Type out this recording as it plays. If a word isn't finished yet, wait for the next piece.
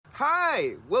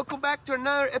Hi! Welcome back to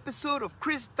another episode of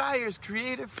Chris Dyer's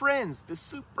Creative Friends, the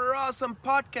super awesome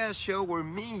podcast show where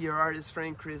me, your artist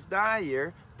friend Chris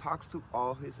Dyer, talks to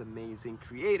all his amazing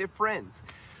creative friends.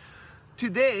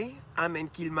 Today, I'm in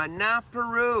Quilmaná,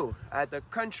 Peru, at the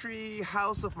country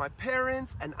house of my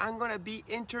parents, and I'm gonna be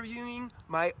interviewing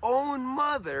my own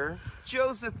mother,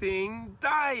 Josephine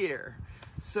Dyer.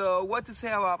 So, what to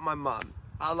say about my mom?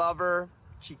 I love her.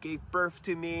 She gave birth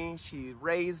to me. She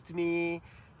raised me.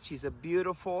 She's a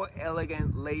beautiful,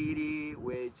 elegant lady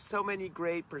with so many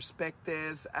great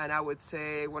perspectives, and I would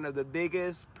say one of the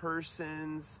biggest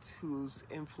persons who's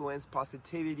influenced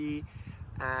positivity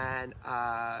and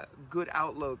good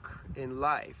outlook in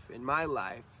life, in my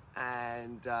life.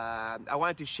 And I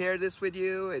wanted to share this with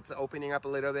you. It's opening up a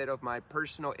little bit of my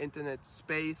personal intimate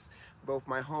space, both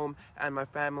my home and my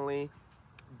family.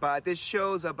 But this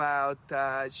show's about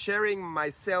sharing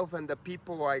myself and the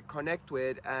people I connect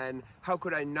with, and how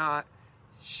could I not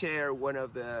share one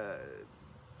of the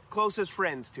closest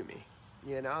friends to me,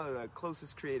 the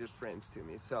closest creative friends to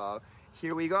me. So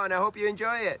here we go, and I hope you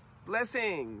enjoy it.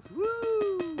 Blessings! Woo!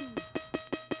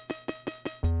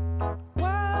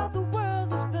 While the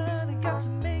world is burning, got to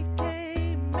make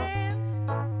amends.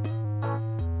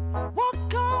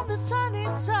 Walk on the sunny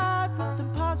side with the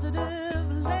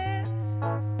positive lens.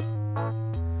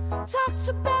 Talks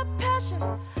about passion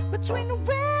between the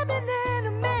women and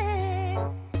the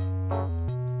men.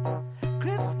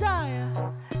 Chris Dyer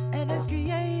and his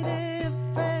creative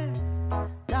friends,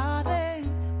 darling.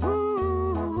 Ooh,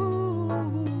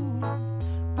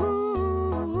 ooh,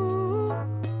 ooh.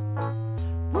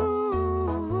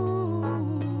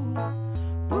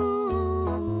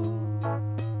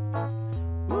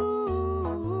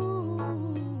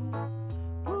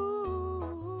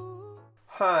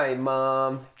 Hi,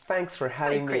 Mom. Thanks for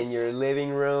having me in your living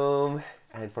room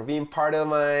and for being part of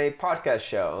my podcast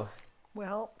show.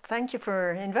 Well, thank you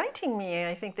for inviting me.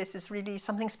 I think this is really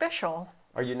something special.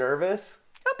 Are you nervous?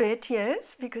 A bit,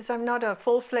 yes, because I'm not a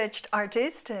full-fledged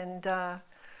artist, and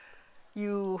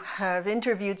you have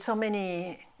interviewed so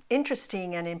many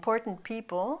interesting and important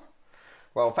people.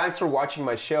 Well, thanks for watching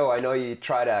my show. I know you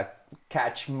try to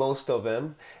catch most of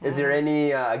them. Is there any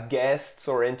guests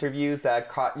or interviews that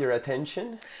caught your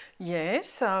attention?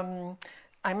 Yes,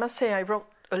 I must say I wrote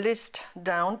a list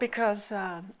down because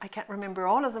I can't remember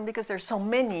all of them because there's so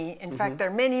many. In fact, there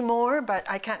are many more, but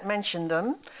I can't mention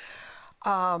them.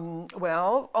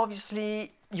 Well,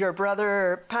 obviously, your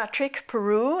brother Patrick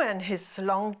Peru and his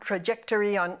long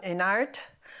trajectory in art.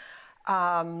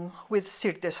 With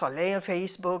Cirque du Soleil,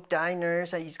 Facebook,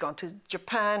 diners, and he's gone to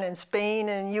Japan and Spain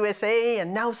and USA,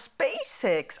 and now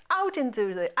SpaceX, out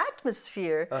into the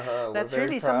atmosphere. That's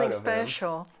really something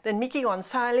special. Then Mickey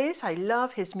Gonzalez, I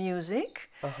love his music.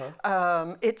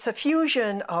 It's a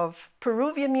fusion of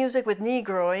Peruvian music with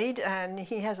Negroid, and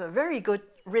he has a very good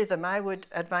rhythm. I would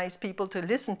advise people to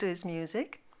listen to his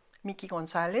music. Mickey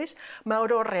Gonzalez.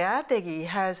 Mauro Reategui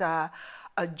has a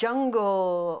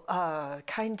jungle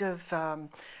kind of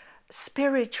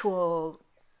spiritual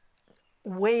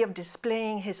way of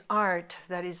displaying his art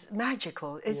that is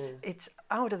magical. It's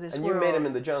out of this world. And you met him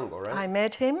in the jungle, right? I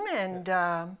met him, and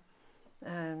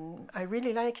I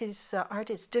really like his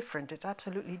art. It's different. It's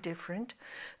absolutely different.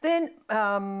 Then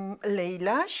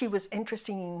Leila, she was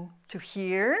interesting to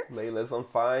hear. Leila's on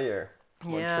fire.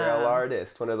 Montreal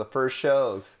artist, one of the first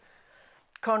shows.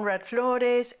 Conrad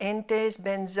Flores, Entes,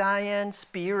 Ben Zion,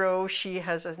 Spiro. She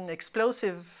has an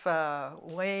explosive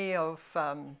way of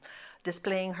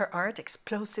displaying her art,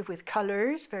 explosive with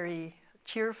colors, very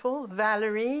cheerful.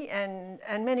 Valerie and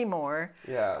many more.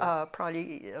 Yeah.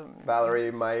 Probably.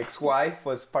 Valerie, my ex-wife,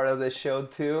 was part of this show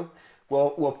too.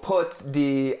 We'll put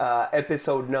the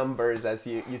episode numbers, as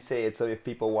you say it, so if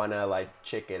people want to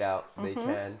check it out, they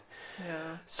can.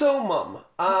 Yeah. So, Mom,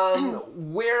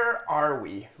 where are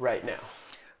we right now?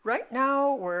 Right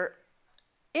now, we're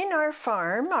in our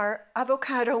farm, our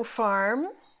avocado farm.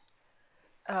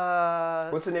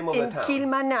 What's the name of the town? In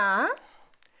Quilmaná,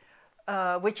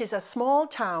 which is a small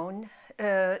town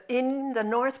in the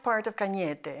north part of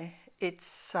Cañete.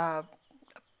 It's a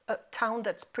town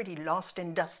that's pretty lost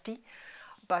and dusty,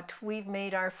 but we've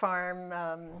made our farm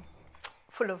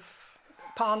full of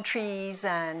palm trees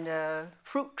and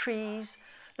fruit trees.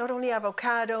 Not only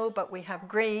avocado, but we have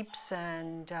grapes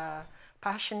and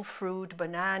passion fruit,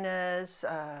 bananas,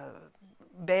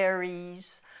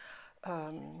 berries,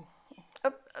 a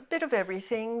bit of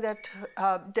everything that,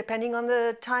 depending on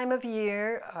the time of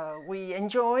year, we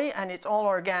enjoy, and it's all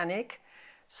organic.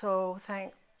 So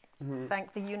thank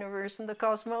the universe and the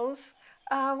cosmos,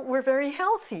 we're very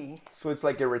healthy. So it's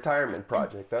like a retirement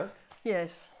project, huh?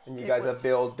 Yes. And you it guys have was.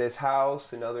 built this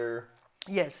house and other.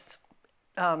 Yes.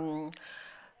 Um,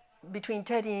 Between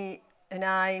Teddy and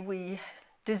I, we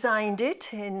designed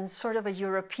it in sort of a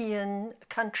European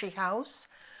country house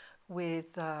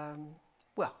with,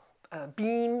 well,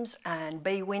 beams and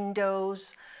bay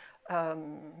windows,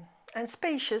 and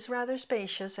spacious, rather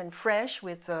spacious and fresh,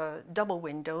 with double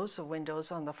windows, the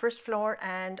windows on the first floor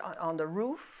and on the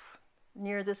roof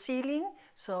near the ceiling,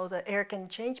 so the air can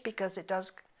change because it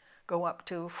does go up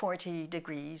to 40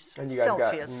 degrees And you guys got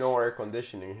Celsius. no air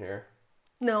conditioning here.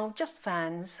 No, just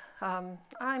fans.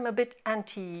 I'm a bit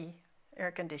anti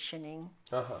air conditioning.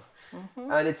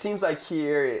 And it seems like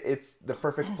here it's the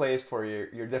perfect place for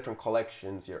your different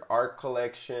collections, your art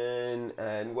collection,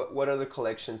 and what other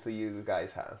collections do you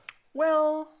guys have?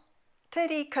 Well,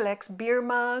 Teddy collects beer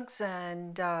mugs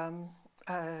and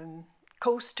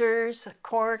coasters,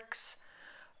 corks,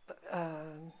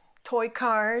 toy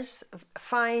cars,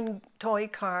 fine toy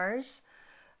cars.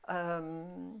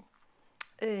 Um,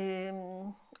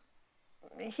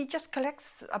 he just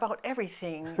collects about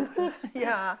everything.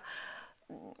 Yeah.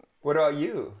 What about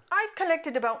you? I've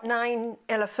collected about 9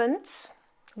 elephants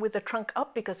with the trunk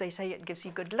up because they say it gives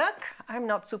you good luck. I'm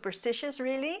not superstitious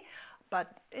really,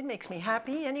 but it makes me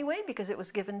happy anyway because it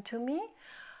was given to me.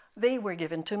 They were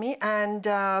given to me. And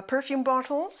perfume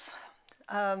bottles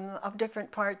of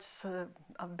different parts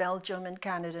of Belgium and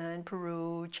Canada and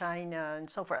Peru, China and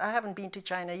so forth. I haven't been to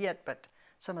China yet, but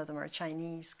some of them are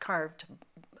Chinese carved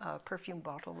perfume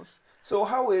bottles. So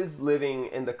how is living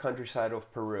in the countryside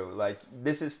of Peru? Like,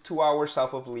 this is 2 hours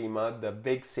south of Lima, the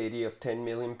big city of 10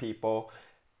 million people,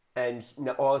 and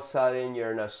all of a sudden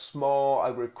you're in a small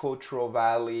agricultural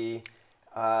valley.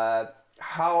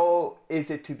 How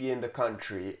is it to be in the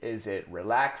country? Is it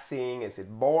relaxing? Is it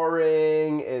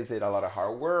boring? Is it a lot of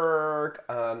hard work?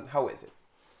 How is it?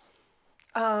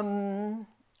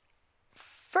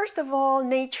 First of all,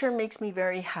 nature makes me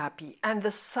very happy, and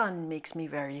the sun makes me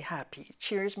very happy. It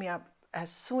cheers me up as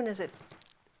soon as it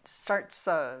starts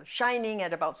shining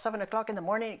at about 7 o'clock in the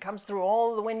morning. It comes through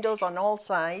all the windows on all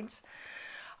sides.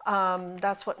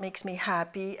 That's what makes me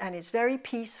happy, and it's very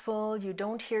peaceful. You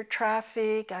don't hear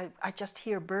traffic. I just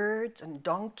hear birds and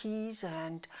donkeys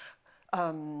and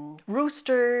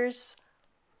roosters,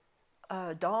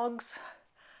 dogs.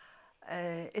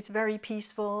 It's very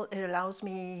peaceful. It allows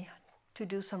me to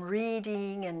do some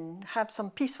reading and have some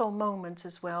peaceful moments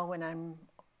as well when I'm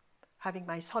having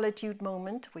my solitude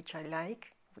moment, which I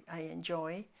like, I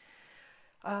enjoy.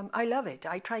 I love it.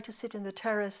 I try to sit in the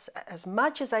terrace as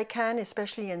much as I can,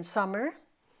 especially in summer.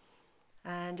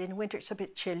 And in winter it's a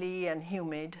bit chilly and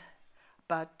humid.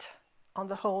 But on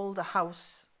the whole, the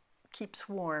house keeps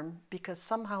warm because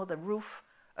somehow the roof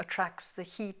attracts the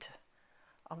heat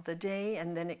of the day,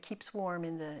 and then it keeps warm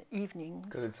in the evenings.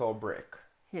 Because it's all brick.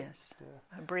 Yes,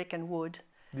 brick and wood.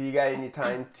 Do you get any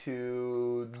time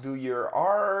to do your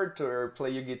art or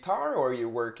play your guitar, or you're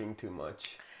working too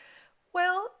much?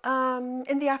 Well,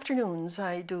 in the afternoons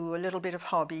I do a little bit of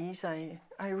hobbies. I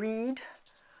read,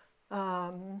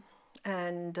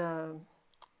 and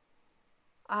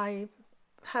I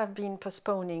have been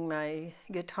postponing my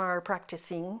guitar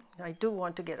practicing. I do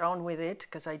want to get on with it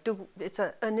because it's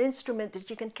an instrument that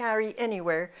you can carry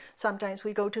anywhere. Sometimes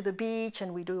we go to the beach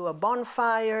and we do a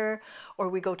bonfire, or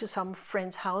we go to some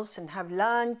friend's house and have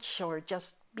lunch, or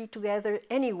just be together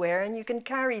anywhere, and you can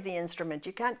carry the instrument.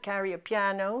 You can't carry a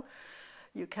piano.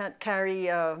 You can't carry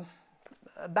a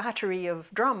battery of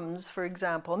drums, for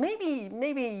example.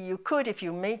 Maybe you could if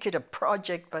you make it a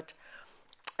project, but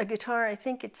a guitar, I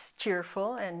think it's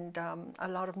cheerful, and a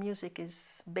lot of music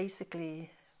is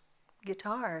basically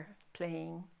guitar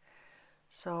playing.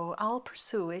 So I'll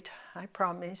pursue it, I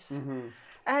promise.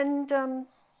 And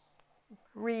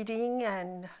reading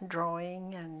and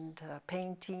drawing and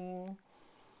painting.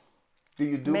 Do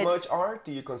you do much art?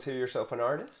 Do you consider yourself an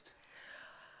artist?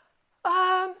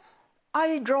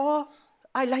 I draw.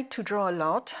 I like to draw a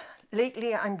lot.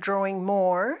 Lately I'm drawing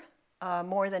more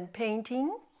than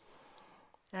painting.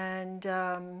 And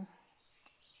I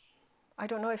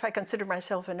don't know if I consider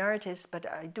myself an artist,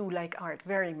 but I do like art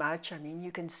very much. I mean,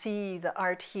 you can see the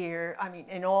art here. I mean,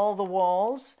 in all the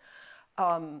walls.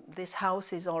 This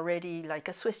house is already like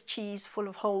a Swiss cheese full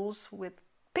of holes with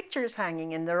pictures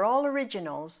hanging, and they're all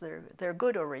originals. They're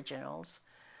good originals.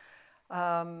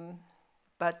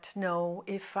 But no,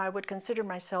 if I would consider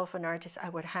myself an artist, I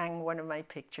would hang one of my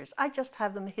pictures. I just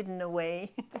have them hidden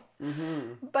away.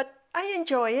 But I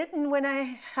enjoy it, and when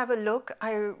I have a look,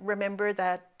 I remember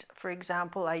that, for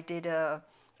example, I did a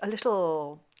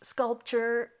little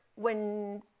sculpture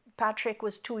when Patrick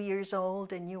was 2 years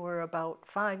old and you were about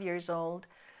 5 years old.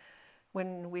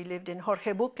 when we lived in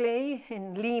Jorge Bucle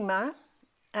in Lima,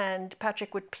 and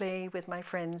Patrick would play with my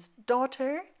friend's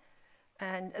daughter,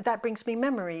 and that brings me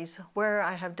memories where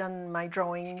I have done my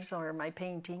drawings or my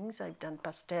paintings. I've done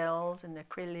pastels and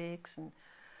acrylics and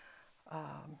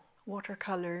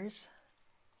watercolors.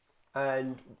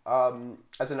 And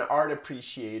as an art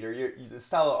appreciator, the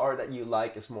style of art that you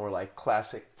like is more like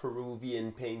classic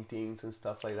Peruvian paintings and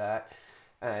stuff like that.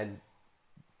 And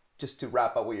just to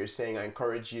wrap up what you're saying, I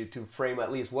encourage you to frame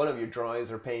at least one of your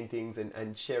drawings or paintings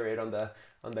and share it on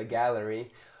the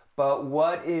gallery. But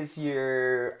what is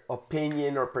your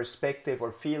opinion or perspective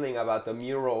or feeling about the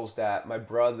murals that my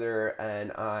brother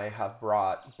and I have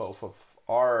brought, both of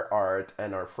our art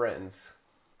and our friends?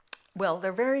 Well,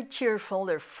 they're very cheerful,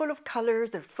 they're full of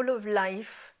colors, they're full of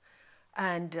life,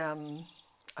 and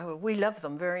we love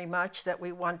them very much, that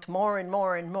we want more and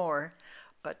more and more,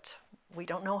 but we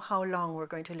don't know how long we're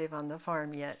going to live on the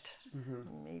farm yet.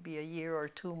 Maybe a year or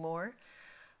two more.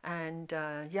 And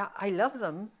yeah, I love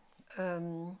them.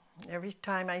 Every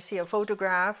time I see a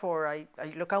photograph or I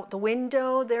look out the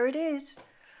window, there it is.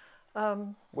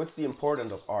 What's the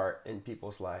importance of art in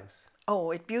people's lives?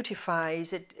 Oh, it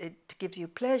beautifies, it gives you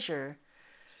pleasure,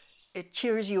 it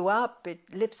cheers you up, it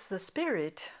lifts the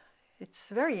spirit. It's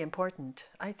very important.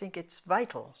 I think it's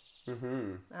vital.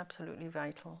 Absolutely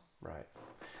vital. Right.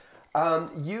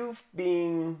 You've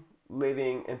been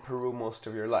living in Peru most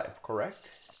of your life,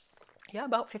 correct? Yeah,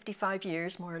 about 55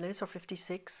 years, more or less, or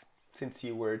 56. Since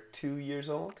you were 2 years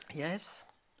old? Yes,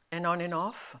 and on and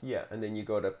off. Yeah, and then you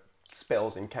go to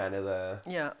spells in Canada.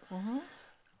 Yeah.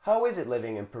 How is it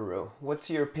living in Peru? What's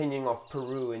your opinion of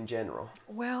Peru in general?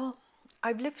 Well,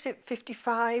 I've lived at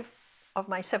 55 of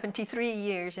my 73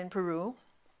 years in Peru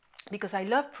because I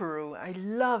love Peru. I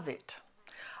love it.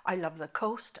 I love the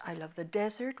coast. I love the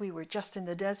desert. We were just in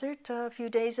the desert a few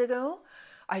days ago.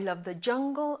 I love the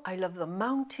jungle. I love the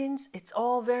mountains. It's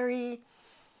all very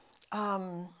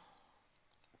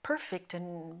perfect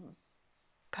and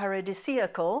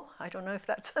paradisiacal. I don't know if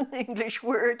that's an English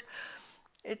word.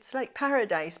 It's like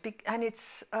paradise, and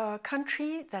it's a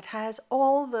country that has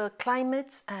all the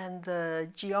climates and the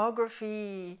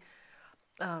geography,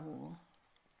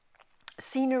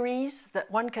 sceneries that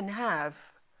one can have.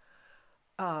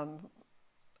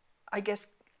 I guess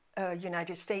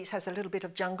United States has a little bit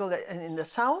of jungle in the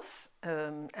south,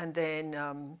 and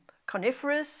then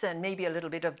coniferous and maybe a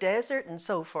little bit of desert and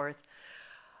so forth.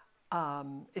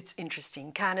 It's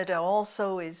interesting. Canada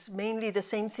also is mainly the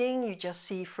same thing. You just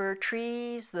see fir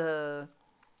trees, the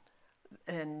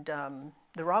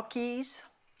Rockies,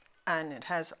 and it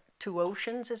has two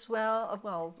oceans as well.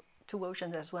 Well, two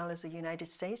oceans as well as the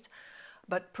United States.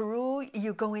 But Peru,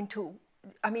 you go into,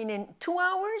 I mean, in 2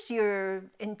 hours, you're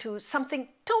into something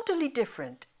totally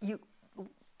different.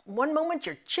 One moment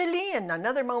you're chilly and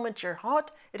another moment you're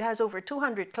hot. It has over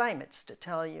 200 climates, to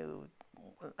tell you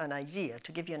an idea,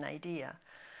 to give you an idea.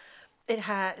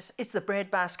 It's the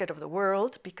breadbasket of the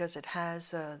world because it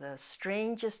has the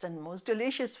strangest and most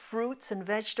delicious fruits and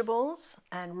vegetables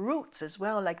and roots as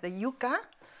well, like the yuca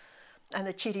and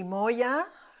the chirimoya,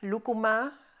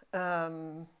 lucuma.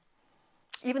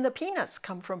 Even the peanuts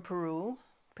come from Peru,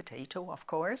 potato, of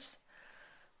course.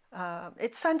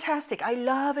 It's fantastic. I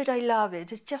love it. I love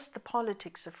it. It's just the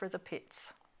politics are for the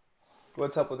pits.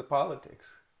 What's up with the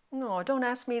politics? No, don't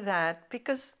ask me that,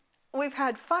 because we've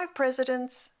had 5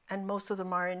 presidents and most of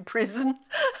them are in prison.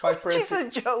 Which is a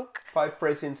joke. 5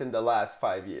 presidents in the last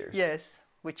 5 years. Yes,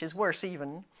 which is worse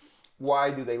even.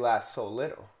 Why do they last so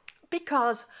little?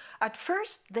 Because at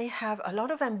first they have a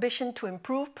lot of ambition to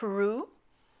improve Peru,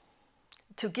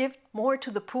 to give more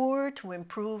to the poor, to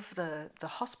improve the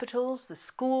hospitals, the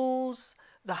schools,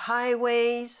 the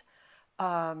highways,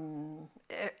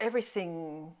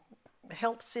 everything,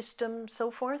 health system,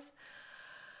 so forth.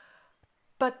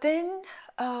 But then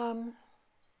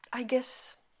I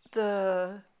guess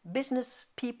the business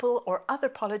people or other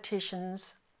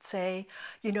politicians say,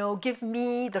 you know, give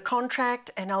me the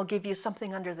contract and I'll give you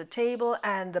something under the table,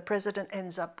 and the president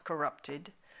ends up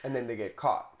corrupted. And then they get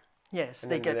caught. Yes,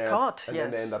 they get caught. And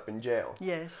then they end up in jail.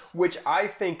 Yes. Which I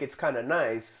think it's kind of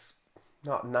nice.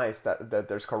 Not nice that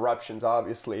there's corruptions,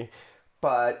 obviously,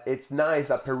 but it's nice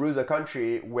that Peru's a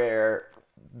country where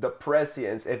the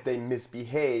presidents, if they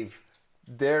misbehave,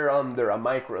 they're under a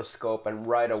microscope and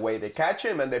right away they catch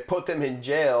him and they put him in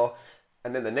jail,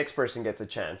 and then the next person gets a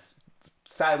chance.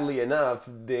 Sadly enough,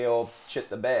 they'll shit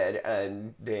the bed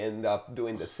and they end up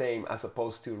doing the same, as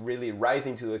opposed to really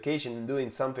rising to the occasion and doing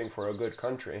something for a good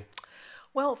country.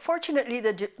 Well, fortunately,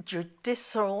 the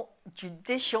judicial,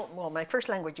 well, my first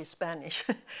language is Spanish,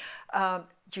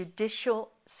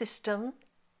 judicial system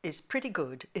is pretty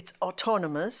good. It's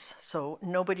autonomous, so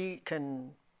nobody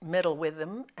can meddle with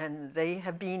them, and they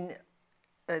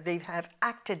have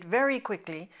acted very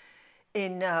quickly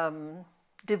in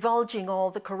divulging all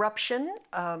the corruption.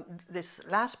 This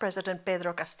last president,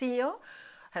 Pedro Castillo,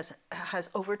 has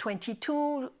over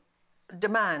 22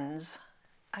 demands.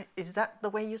 Is that the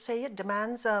way you say it?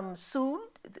 Demands sued?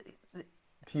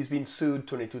 He's been sued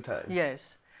 22 times.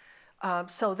 Yes.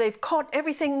 So they've caught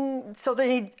everything, so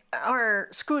they are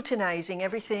scrutinizing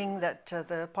everything that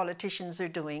the politicians are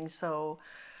doing. So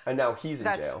And now he's in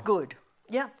jail. that's good.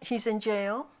 Yeah, he's in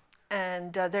jail,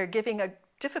 and they're giving a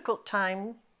difficult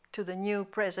time to the new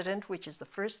president, which is the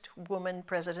first woman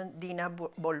president, Dina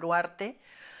Boluarte.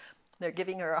 They're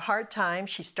giving her a hard time.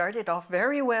 She started off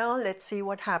very well. Let's see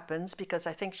what happens, because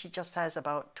I think she just has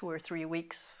about 2 or 3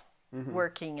 weeks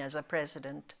working as a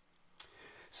president.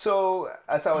 So,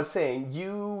 as I was saying,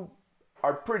 you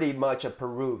are pretty much a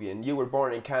Peruvian. You were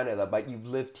born in Canada, but you've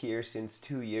lived here since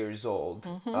 2 years old,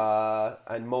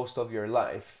 and most of your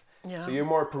life. Yeah. So you're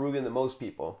more Peruvian than most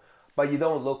people, but you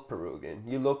don't look Peruvian.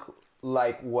 You look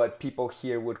like what people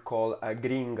here would call a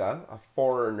gringa, a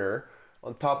foreigner.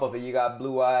 On top of it, you got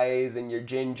blue eyes and you're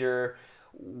ginger.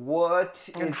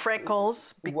 And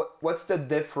freckles. What's the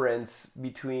difference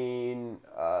between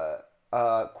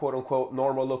quote unquote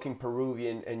normal looking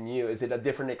Peruvian and you? Is it a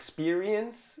different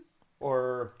experience,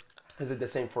 or is it the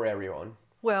same for everyone?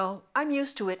 Well, I'm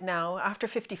used to it now. After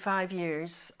 55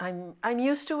 years, I'm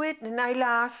used to it, and I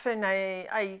laugh and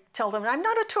I tell them I'm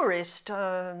not a tourist.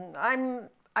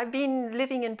 I've been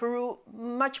living in Peru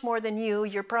much more than you.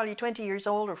 You're probably 20 years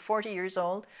old or 40 years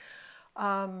old,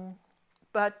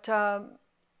 but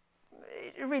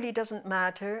it really doesn't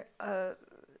matter.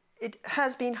 It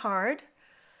has been hard.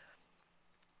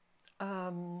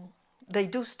 They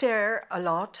do stare a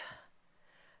lot,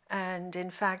 and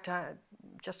in fact,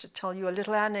 just to tell you a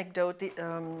little anecdote,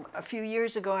 a few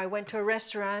years ago I went to a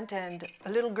restaurant and a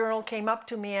little girl came up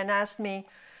to me and asked me,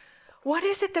 "What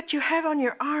is it that you have on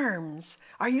your arms?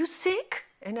 Are you sick?"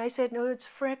 And I said, "No, it's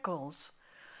freckles.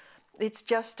 It's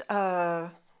just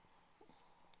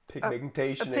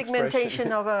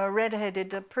pigmentation of a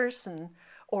redheaded person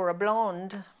or a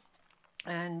blonde."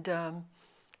 And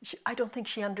I don't think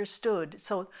she understood.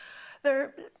 So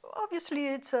obviously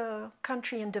it's a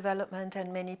country in development,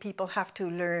 and many people have to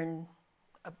learn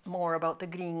more about the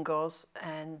gringos,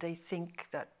 and they think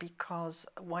that because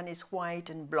one is white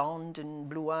and blonde and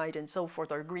blue-eyed and so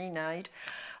forth, or green-eyed,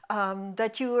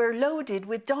 that you are loaded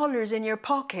with dollars in your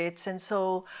pockets. And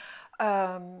so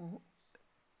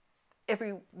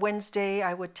every Wednesday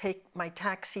I would take my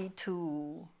taxi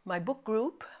to my book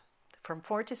group from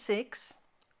 4 to 6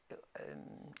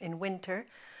 in winter,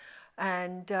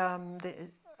 and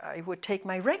I would take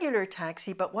my regular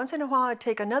taxi, but once in a while I'd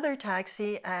take another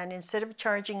taxi, and instead of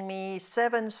charging me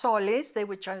 7 soles, they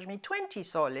would charge me 20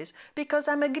 soles, because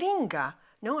I'm a gringa.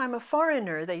 No, I'm a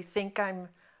foreigner. They think I'm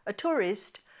a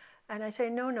tourist. And I say,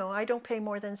 no, I don't pay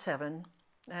more than 7.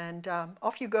 And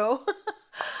off you go.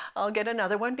 I'll get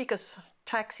another one, because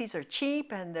taxis are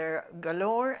cheap and they're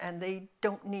galore, and they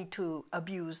don't need to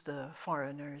abuse the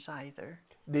foreigners either.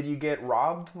 Did you get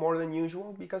robbed more than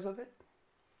usual because of it?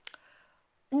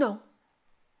 No,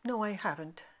 I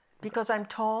haven't, because I'm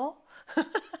tall.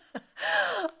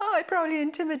 I probably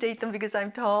intimidate them because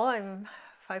I'm tall. I'm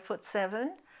 5'7".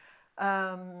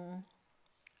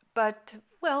 But,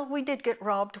 well, we did get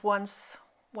robbed one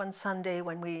Sunday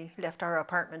when we left our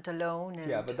apartment alone. And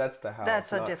yeah, but that's the house.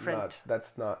 That's a different.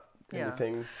 That's not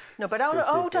anything. No, but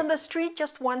out on the street,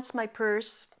 just once, my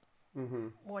purse.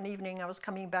 One evening I was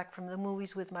coming back from the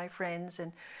movies with my friends,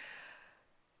 and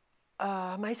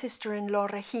my sister-in-law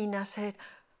Regina said,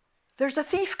 "There's a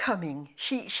thief coming.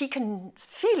 She can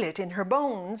feel it in her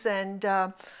bones." And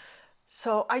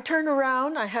so I turned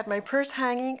around, I had my purse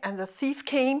hanging, and the thief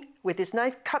came with his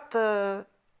knife, cut the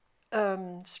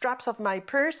straps of my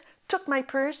purse, took my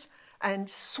purse, and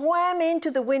swam into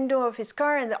the window of his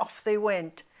car, and off they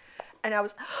went. And I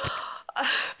was,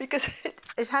 because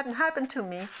it hadn't happened to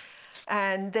me.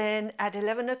 And then at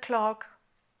 11 o'clock,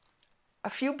 a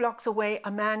few blocks away,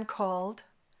 a man called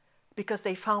because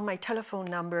they found my telephone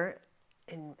number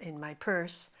in my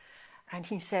purse. And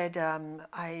he said,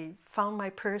 "I found my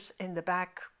purse in the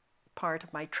back part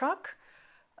of my truck.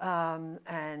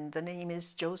 And the name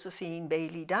is Josephine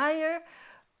Bailey Dyer.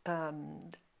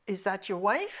 Is that your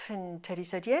wife?" And Teddy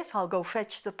said, "Yes, I'll go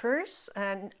fetch the purse."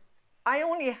 And I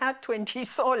only had 20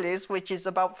 soles, which is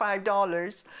about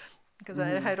 $5, because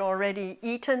I had already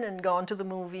eaten and gone to the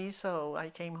movies, so I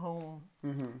came home.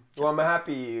 Well, I'm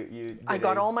happy you I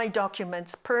got all my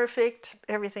documents perfect.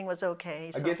 Everything was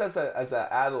okay. I guess as an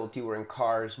adult, you were in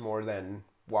cars more than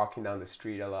walking down the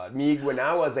street a lot. Me, when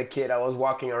I was a kid, I was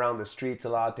walking around the streets a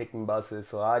lot, taking buses,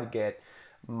 so I'd get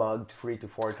mugged 3 to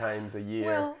 4 times a year.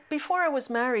 Well, before I was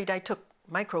married, I took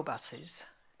microbuses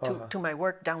to my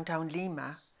work downtown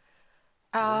Lima.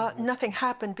 Nothing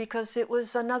happened because it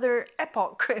was another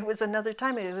epoch. It was another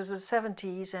time. It was the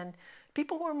 70s, and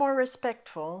people were more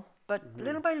respectful. But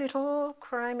little by little,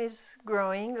 crime is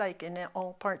growing, like in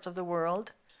all parts of the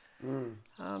world.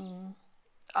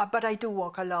 But I do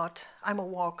walk a lot. I'm a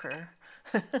walker.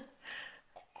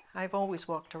 I've always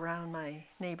walked around my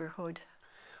neighborhood.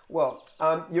 Well,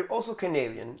 you're also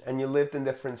Canadian, and you lived in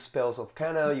different spells of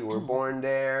Canada. You were born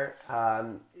there.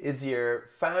 Is your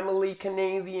family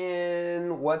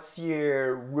Canadian? What's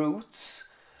your roots?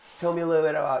 Tell me a little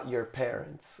bit about your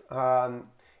parents.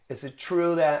 Is it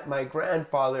true that my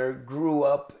grandfather grew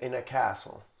up in a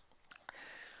castle?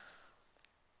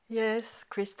 Yes,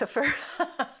 Christopher.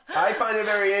 I find it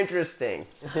very interesting.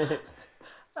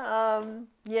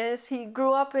 Yes, he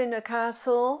grew up in a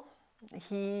castle.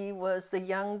 He was the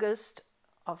youngest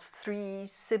of 3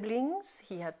 siblings.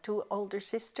 He had 2 older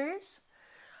sisters,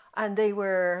 and they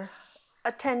were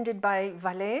attended by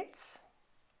valets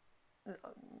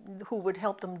who would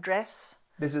help them dress.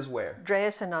 This is where?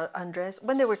 Dress and undress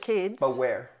when they were kids. But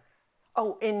where?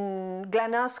 Oh, in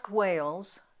Glenask,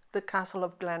 Wales, the castle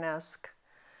of Glenask.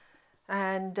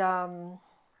 And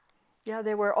yeah,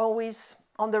 they were always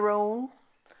on their own.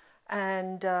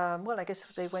 And well, I guess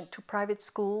they went to private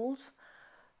schools.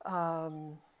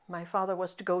 My father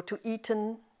was to go to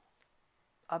Eton,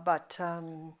 but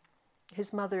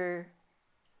his mother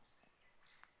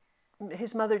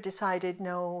decided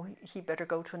no, he better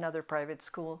go to another private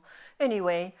school.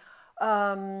 Anyway,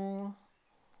 yeah,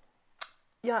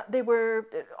 they were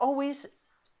always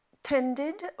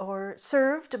tended or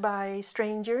served by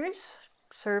strangers,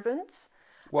 servants.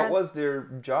 What was their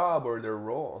job or their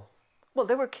role? Well,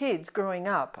 they were kids growing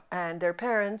up, and their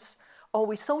parents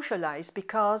always socialized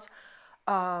because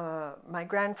my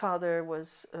grandfather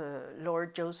was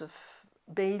Lord Joseph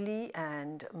Bailey,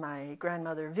 and my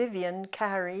grandmother Vivian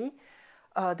Carey.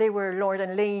 They were Lord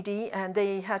and Lady, and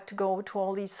they had to go to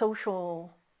all these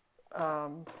social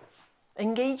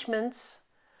engagements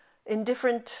in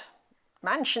different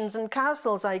mansions and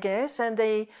castles, I guess, and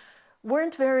they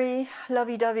weren't very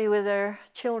lovey-dovey with their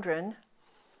children.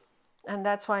 And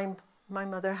that's why my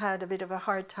mother had a bit of a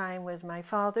hard time with my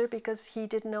father, because he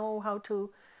didn't know how to...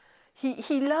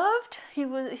 He loved, he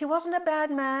wasn't a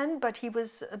bad man, but he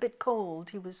was a bit cold.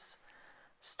 He was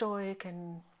stoic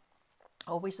and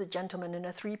always a gentleman in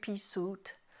a 3-piece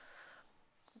suit,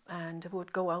 and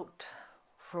would go out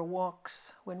for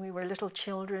walks when we were little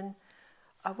children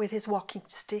with his walking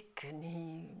stick, and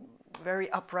he very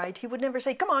upright. He would never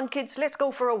say, "Come on, kids, let's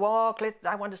go for a walk.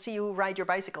 I want to see you ride your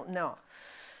bicycle." No.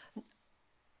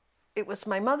 It was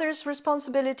my mother's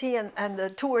responsibility and the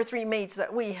 2 or 3 maids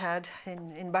that we had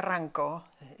in Barranco,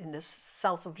 in the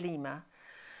south of Lima.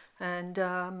 And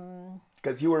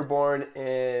because you were born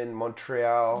in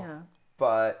Montreal, yeah.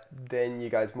 But then you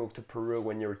guys moved to Peru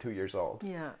when you were 2 years old.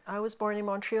 Yeah, I was born in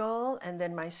Montreal, and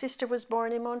then my sister was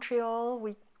born in Montreal.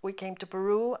 We came to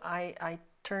Peru. I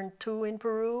turned 2 in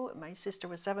Peru. My sister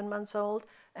was 7 months old,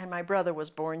 and my brother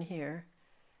was born here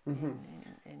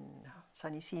in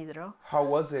San Isidro. How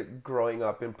was it growing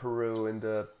up in Peru in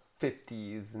the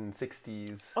 50s and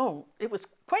 60s? Oh, it was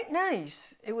quite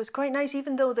nice. It was quite nice,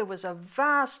 even though there was a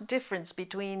vast difference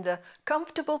between the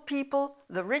comfortable people,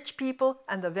 the rich people,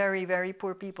 and the very, very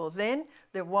poor people. Then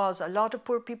there was a lot of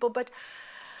poor people, but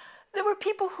there were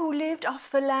people who lived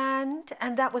off the land,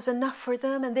 and that was enough for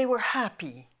them, and they were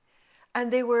happy.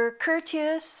 And they were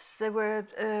courteous, they were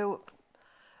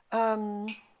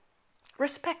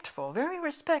respectful, very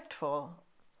respectful.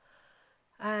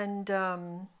 And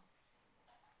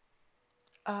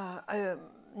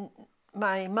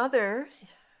my mother,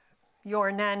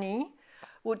 your nanny,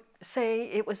 would say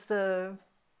it was the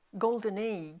golden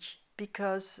age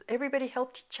because everybody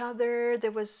helped each other.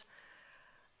 There was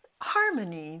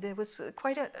harmony. There was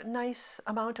quite a nice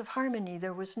amount of harmony.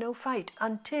 There was no fight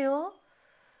until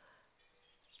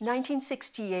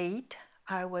 1968.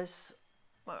 I was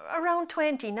around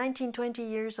 19, 20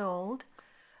 years old,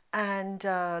 and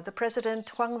the president,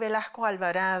 Juan Velasco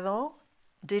Alvarado,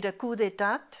 did a coup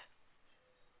d'etat.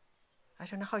 I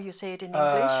don't know how you say it in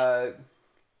English.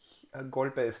 A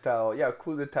golpe de estado. Yeah,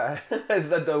 coup d'etat. Is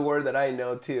that the word that I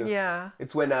know too? Yeah.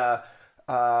 It's when a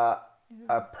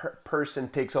person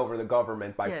takes over the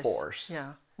government by force.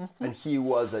 Yeah. Mm-hmm. And he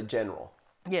was a general.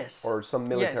 Yes. Or some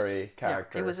military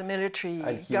character. Yeah, it was a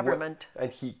military government.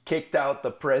 And he kicked out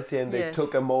the president. They Yes.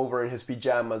 took him over in his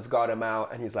pajamas, got him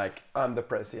out, and he's like, "I'm the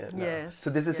president now." Yes, So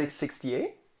this is yes.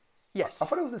 68? Yes. I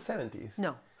thought it was the 70s.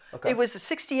 No. Okay. It was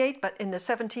 68, but in the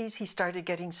 70s he started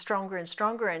getting stronger and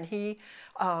stronger, and he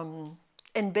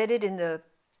embedded in the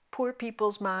poor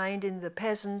people's mind, in the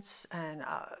peasants, and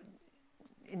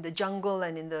in the jungle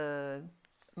and in the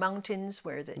mountains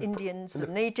where the Indians, the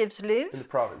natives live. In the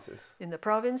provinces. In the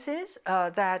provinces,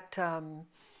 that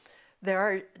there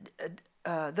are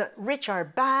the rich are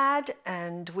bad,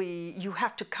 and you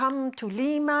have to come to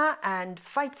Lima and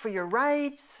fight for your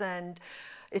rights, and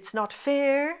it's not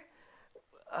fair.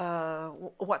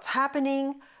 What's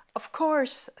happening? Of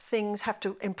course, things have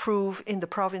to improve in the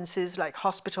provinces, like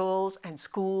hospitals and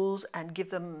schools, and give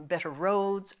them better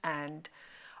roads and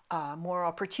more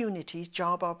opportunities,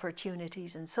 job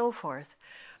opportunities, and so forth.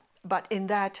 But in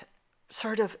that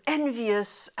sort of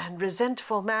envious and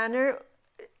resentful manner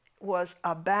was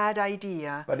a bad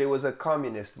idea. But it was a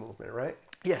communist movement, right?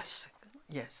 Yes,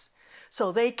 yes.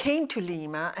 So they came to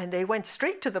Lima and they went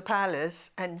straight to the palace,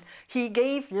 and he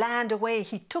gave land away.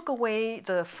 He took away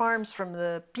the farms from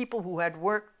the people who had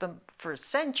worked them for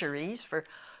centuries, for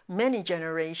many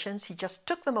generations. He just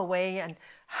took them away and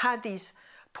had these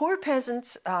poor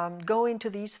peasants go into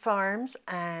these farms,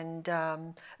 and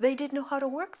they didn't know how to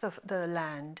work the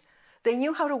land. They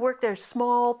knew how to work their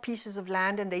small pieces of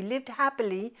land, and they lived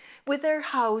happily with their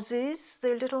houses,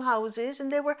 their little houses,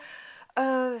 and they were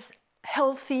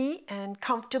healthy and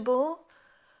comfortable.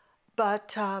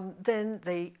 But then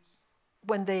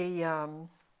when they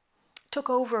took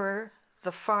over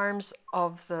the farms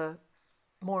of the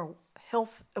more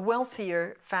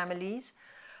wealthier families,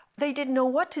 they didn't know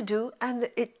what to do, and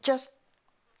it just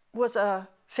was a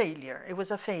failure. It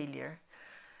was a failure.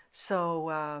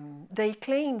 So they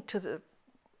claimed to the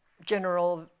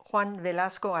General Juan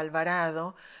Velasco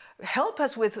Alvarado, help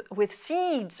us with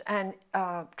seeds and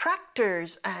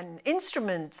tractors and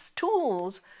instruments,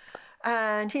 tools.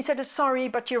 And he said, sorry,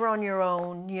 but you're on your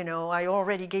own. You know, I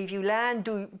already gave you land,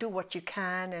 do what you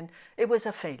can. And it was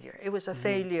a failure. It was a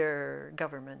failure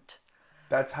government.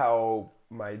 That's how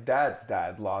my dad's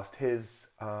dad lost his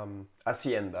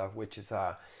hacienda, which is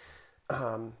a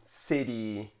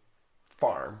city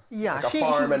farm. Yeah, like a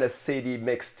farm and a city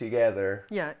mixed together.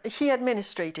 Yeah, he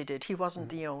administrated it. He wasn't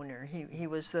the owner. He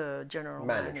was the general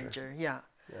manager. Yeah.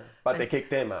 But they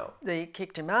kicked him out. They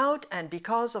kicked him out, and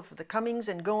because of the comings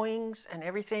and goings and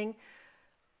everything,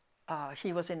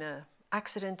 he was in an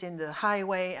accident in the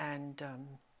highway, and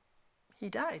he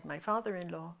died. My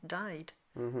father-in-law died.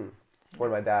 When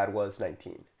my dad was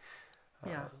 19.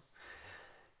 Yeah.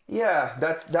 Yeah,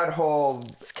 that whole...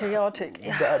 It's chaotic.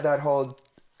 Yeah. That whole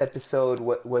episode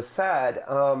was sad.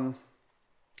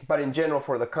 But in general,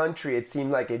 for the country, it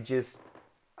seemed like it just,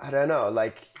 I don't know,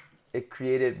 like it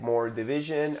created more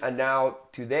division. And now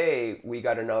today we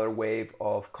got another wave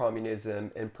of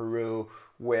communism in Peru,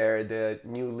 where the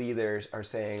new leaders are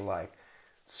saying like,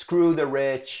 screw the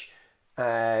rich,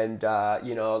 and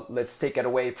let's take it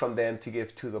away from them to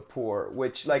give to the poor.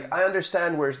 Which, like, I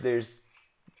understand where there's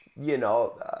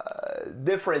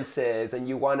differences, and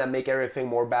you want to make everything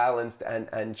more balanced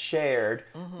and shared,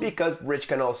 because rich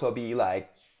can also be like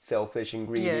selfish and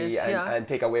greedy, and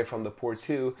take away from the poor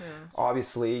too.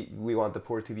 Obviously we want the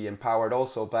poor to be empowered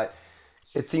also, but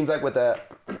it seems like with the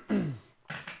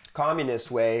communist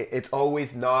way, it's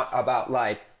always not about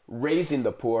like raising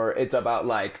the poor, it's about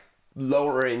like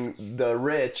lowering the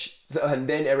rich, and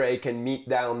then everybody can meet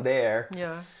down there.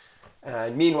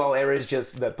 And meanwhile,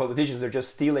 the politicians are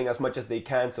just stealing as much as they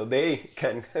can so they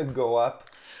can go up.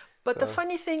 But the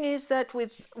funny thing is that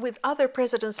with other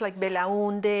presidents like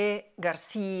Belaunde,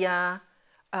 Garcia,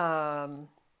 and,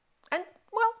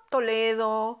 well,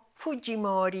 Toledo,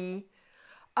 Fujimori,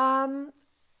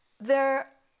 the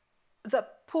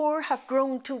poor have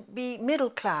grown to be middle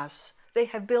class. They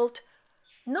have built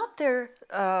not their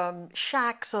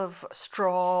shacks of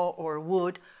straw or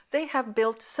wood. They have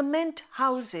built cement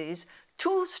houses,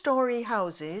 2-story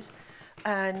houses,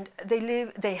 and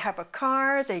they have a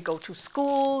car, they go to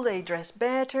school, they dress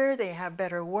better, they have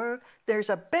better work. There's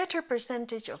a better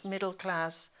percentage of middle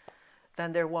class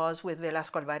than there was with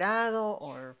Velasco Alvarado,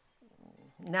 or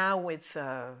now with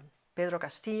Pedro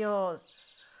Castillo.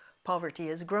 Poverty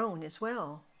has grown as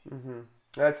well.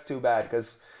 That's too bad,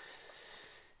 because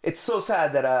it's so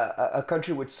sad that a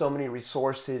country with so many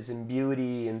resources and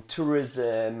beauty and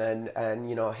tourism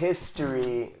and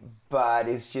history, but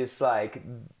it's just like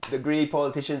the greedy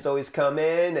politicians always come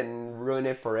in and ruin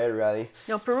it for everybody.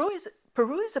 Now, Peru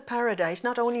is a paradise,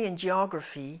 not only in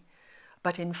geography,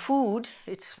 but in food.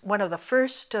 It's one of the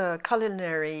first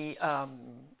culinary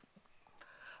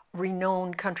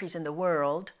renowned countries in the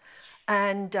world,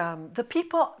 and the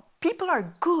people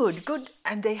are good,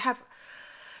 and they have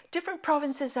different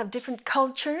provinces have different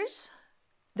cultures.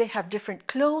 They have different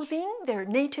clothing, their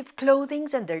native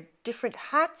clothings, and their different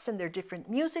hats, and their different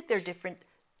music, their different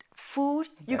food.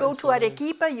 You go to Dances.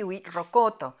 Arequipa, you eat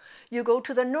rocoto. You go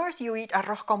to the north, you eat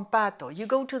arroz con pato. You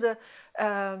go to the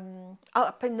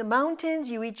up in the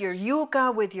mountains, you eat your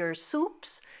yuca with your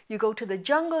soups. You go to the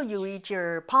jungle, you eat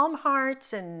your palm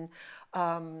hearts and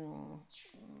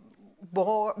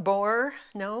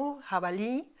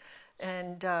jabalí.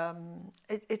 And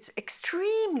it's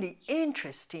extremely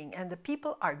interesting, and the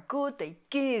people are good. They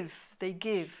give,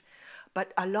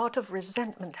 but a lot of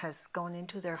resentment has gone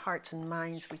into their hearts and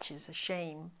minds, which is a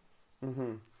shame.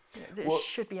 There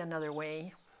should be another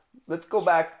way. Let's go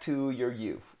back to your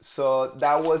youth. So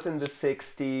that was in the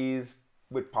 60s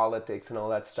with politics and all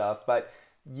that stuff, but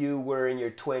you were in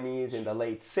your 20s in the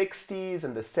late 60s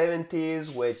and the 70s,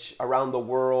 which around the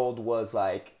world was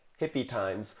like hippie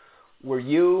times. Were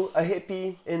you a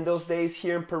hippie in those days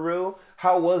here in Peru?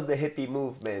 How was the hippie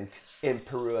movement in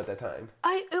Peru at the time?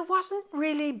 It wasn't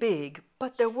really big,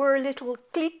 but there were little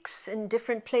cliques in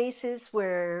different places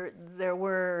where there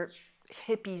were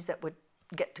hippies that would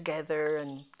get together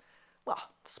and,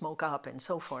 well, smoke up and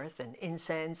so forth, and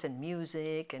incense and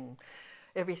music and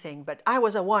everything. But I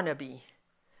was a wannabe.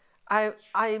 I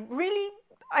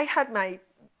had my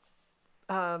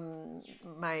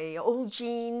old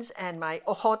jeans and my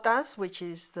ojotas, which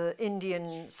is the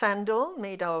Indian sandal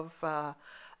made of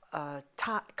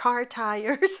car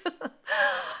tires.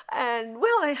 And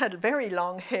well, I had very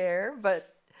long hair,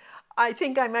 but I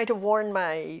think I might have worn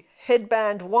my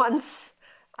headband once.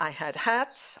 I had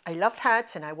hats. I loved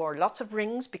hats, and I wore lots of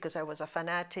rings because I was a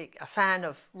fan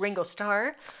of Ringo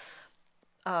Starr.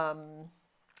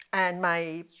 And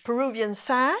my Peruvian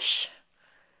sash,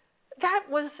 that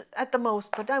was at the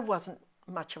most, but I wasn't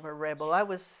much of a rebel. I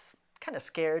was kind of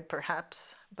scared,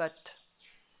 perhaps, but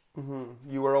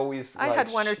You were always I like,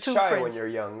 had one or two shy friends. when you're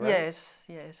young, right?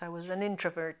 Yes, I was an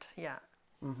introvert, yeah.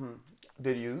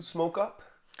 Did you smoke up?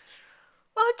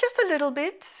 Well, just a little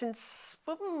bit since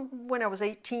when I was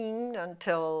 18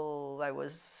 until I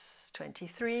was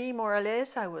 23, more or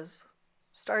less. I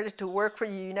started to work for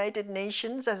the United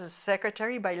Nations as a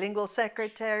secretary, bilingual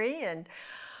secretary, and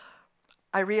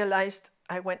I realized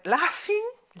I went laughing.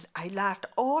 I laughed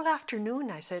all afternoon.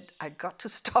 I said, I got to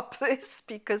stop this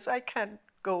because I can't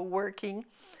go working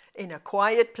in a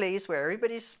quiet place where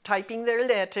everybody's typing their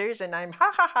letters and I'm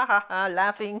ha ha ha ha ha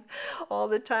laughing all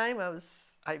the time. I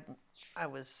was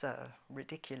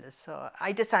ridiculous. So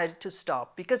I decided to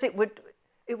stop because it would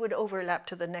overlap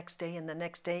to the next day and the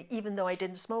next day, even though I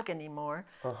didn't smoke anymore.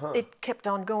 It kept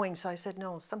on going. So I said,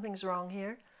 no, something's wrong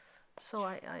here. So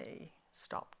I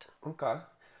stopped. Okay.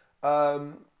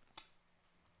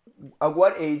 At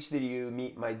what age did you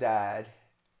meet my dad,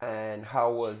 and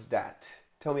how was that?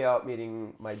 Tell me about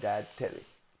meeting my dad, Teddy.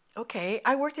 Okay,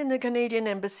 I worked in the Canadian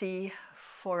Embassy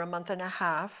for a month and a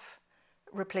half,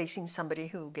 replacing somebody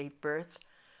who gave birth.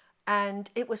 And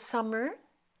it was summer.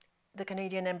 The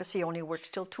Canadian Embassy only works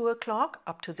till 2 o'clock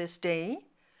up to this day.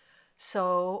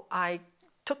 So I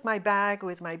took my bag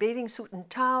with my bathing suit and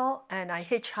towel, and I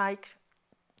hitchhiked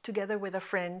together with a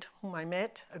friend whom I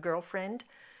met, a girlfriend,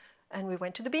 and we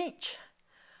went to the beach.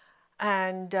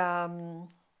 And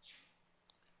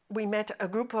we met a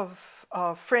group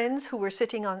of friends who were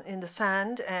sitting in the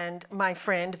sand, and my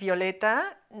friend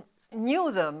Violeta knew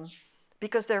them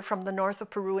because they're from the north of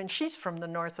Peru, and she's from the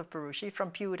north of Peru. She's from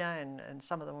Piura, and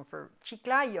some of them were from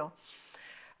Chiclayo.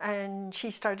 And she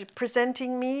started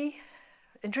presenting me,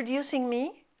 introducing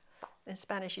me. In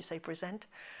Spanish, you say present.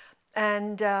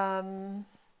 And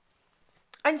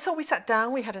so we sat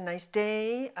down, we had a nice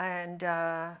day, and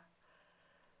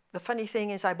the funny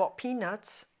thing is I bought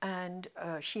peanuts, and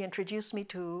she introduced me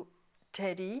to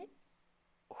Teddy,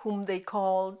 whom they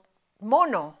called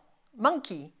Mono,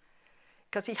 monkey,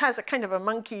 because he has a kind of a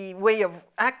monkey way of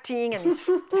acting, and he's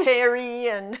hairy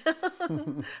and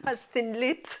has thin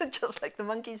lips, just like the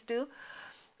monkeys do.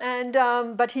 And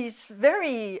but he's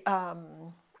very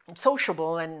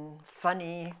sociable and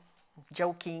funny,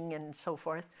 joking, and so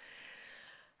forth.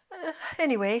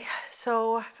 Anyway,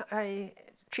 so I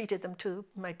treated them to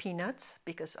my peanuts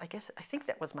because I think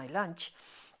that was my lunch.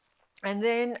 And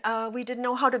then we didn't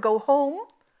know how to go home.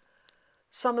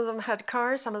 Some of them had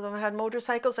cars, some of them had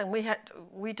motorcycles, and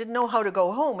we didn't know how to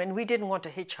go home, and we didn't want to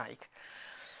hitchhike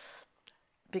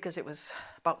because it was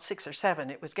about 6 or 7.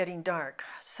 It was getting dark.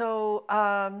 So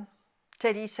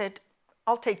Teddy said,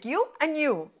 I'll take you and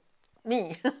you,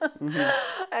 me.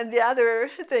 And the other,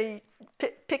 they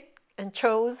picked and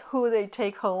chose who they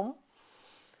take home.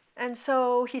 And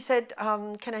so he said,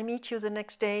 can I meet you the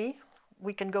next day?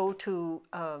 We can go to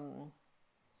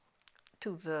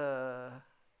to the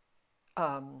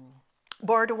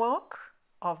boardwalk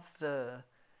of the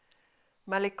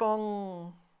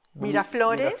Malecón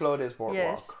Miraflores. Miraflores boardwalk.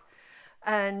 Yes.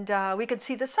 And we could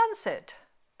see the sunset.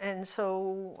 And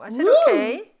so I said, Woo!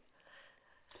 okay.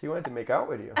 He wanted to make out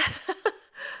with you.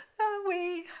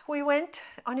 We went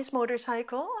on his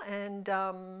motorcycle, and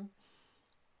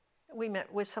we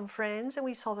met with some friends, and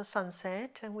we saw the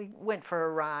sunset, and we went for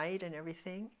a ride and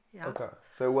everything. Yeah. Okay.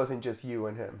 So it wasn't just you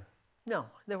and him. No,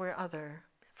 there were other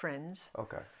friends.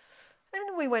 Okay.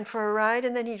 And we went for a ride,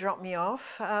 and then he dropped me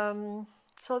off.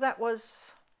 So that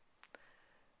was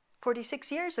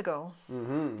 46 years ago,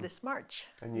 this March.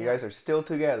 And you guys are still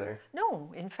together.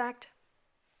 No, in fact,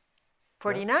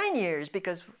 49 years,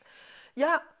 because,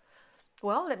 yeah,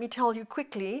 well, let me tell you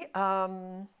quickly.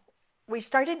 We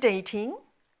started dating,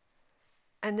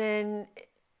 and then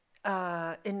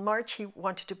in March he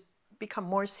wanted to become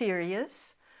more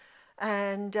serious.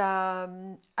 And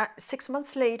 6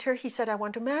 months later, he said, I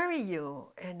want to marry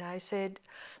you. And I said,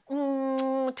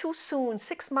 too soon.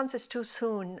 6 months is too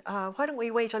soon. Why don't we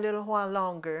wait a little while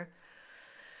longer?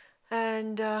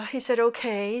 And he said,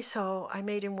 okay. So I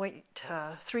made him wait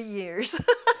 3 years.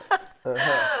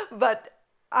 But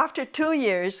after 2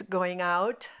 years going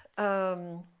out,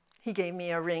 he gave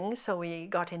me a ring. So we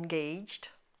got engaged.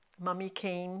 Mommy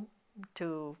came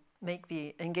to make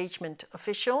the engagement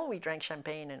official. We drank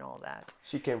champagne and all that.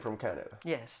 She came from Canada.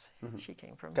 Yes, she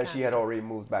came from Because Canada. she had already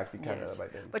moved back to Canada Yes. by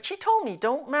then. But she told me,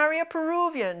 don't marry a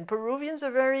Peruvian. Peruvians are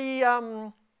very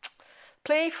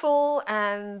playful,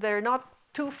 and they're not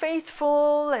too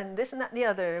faithful, and this and that and the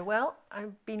other. Well,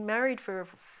 I've been married for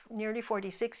nearly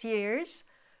 46 years,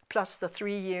 plus the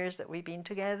 3 years that we've been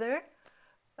together.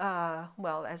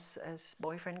 Well, as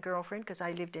boyfriend, girlfriend, because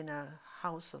I lived in a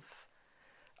house of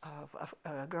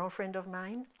a girlfriend of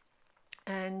mine,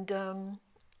 and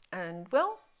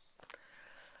well,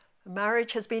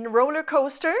 marriage has been a roller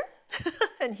coaster,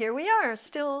 and here we are,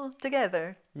 still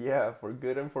together. Yeah, for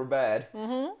good and for bad.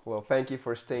 Well, thank you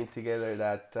for staying together.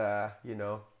 That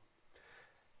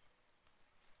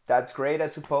that's great, I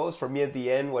suppose. For me, at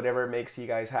the end, whatever makes you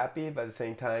guys happy, but at the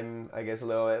same time, I guess a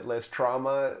little bit less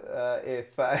trauma if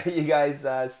you guys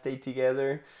stay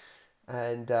together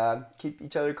and keep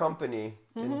each other company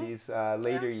in these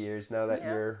later years. Now that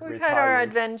you're We've retired. had our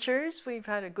adventures. We've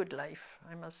had a good life,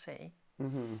 I must say.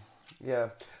 Yeah.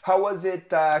 How was it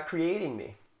creating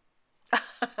me?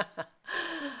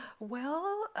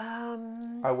 Well,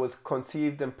 I was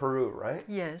conceived in Peru, right?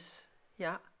 yes,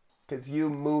 yeah, Because you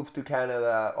moved to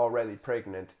Canada already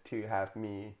pregnant to have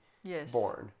me yes.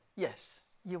 born. Yes,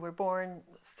 you were born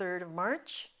 3rd of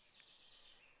March.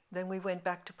 Then we went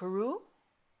back to Peru.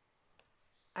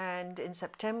 And in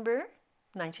September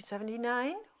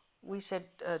 1979, we said,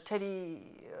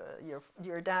 Teddy,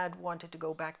 your dad wanted to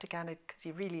go back to Canada because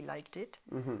he really liked it.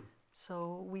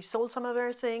 So we sold some of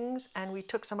our things, and we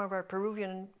took some of our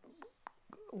Peruvian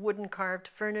wooden carved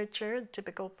furniture,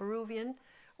 typical Peruvian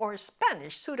or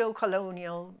Spanish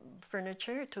pseudo-colonial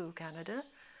furniture, to Canada.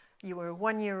 You were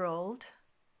 1 year old.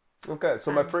 Okay,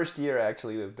 so my first year I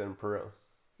actually lived in Peru.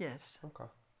 Yes. Okay.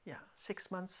 Yeah,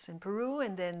 6 months in Peru,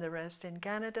 and then the rest in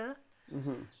Canada.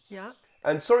 Yeah.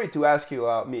 And sorry to ask you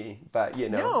about me, but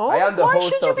No, I am the why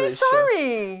host should you of be this show.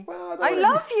 sorry? Well, I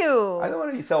love you. I don't want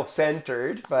to be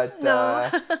self-centered, but No.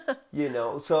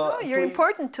 so No, you're please,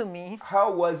 important to me.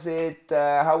 How was it?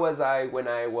 How was I when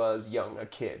I was young, a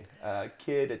kid,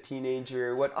 a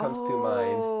teenager? What comes to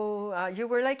mind? Oh, you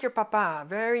were like your papa,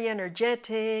 very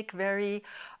energetic, very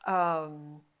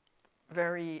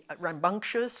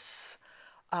rambunctious.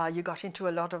 You got into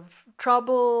a lot of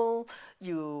trouble.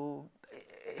 You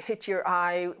hit your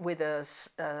eye with a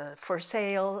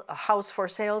house for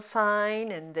sale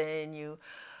sign, and then you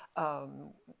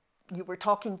were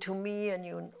talking to me, and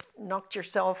you knocked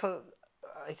yourself.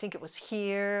 I think it was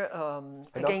here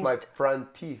I knocked my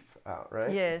front teeth out,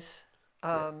 right? Yes.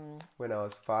 When I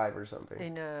was 5 or something.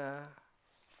 In a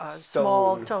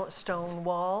Stone. small stone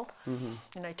wall,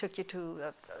 and I took you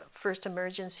to first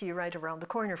emergency right around the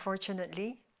corner.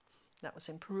 Fortunately, that was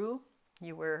in Peru.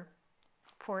 You were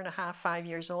 4.5, 5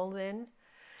 years old then.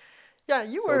 Yeah,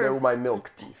 you So were. they were my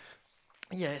milk teeth.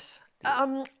 Yes.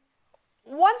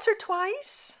 Once or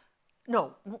twice.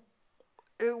 No.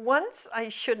 Once, I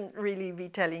shouldn't really be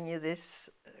telling you this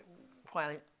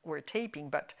while we're taping,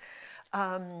 but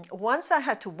once I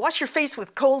had to wash your face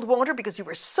with cold water because you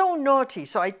were so naughty.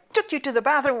 So I took you to the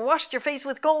bathroom, washed your face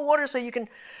with cold water so you can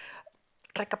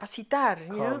recapacitar.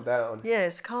 Calm down.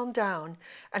 Yes, calm down.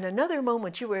 And another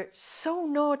moment, you were so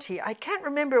naughty. I can't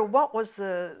remember what was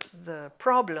the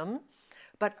problem,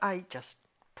 but I just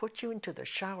put you into the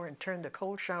shower and turn the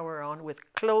cold shower on with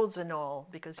clothes and all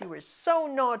because you were so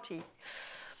naughty.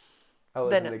 I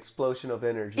was Then- an explosion of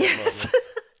energy at Yes, moments.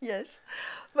 yes.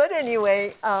 But anyway,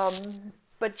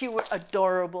 but you were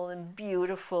adorable and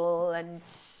beautiful. And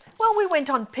well, we went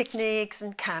on picnics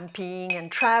and camping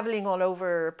and traveling all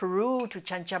over Peru to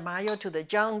Chanchamayo, to the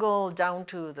jungle, down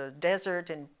to the desert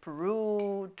in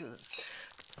Peru, to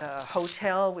a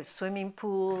hotel with swimming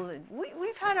pool. And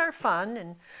we've had our fun.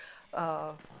 And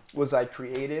Was I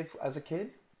creative as a kid?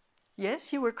 yes,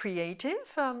 you were creative.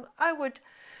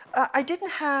 I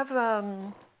didn't have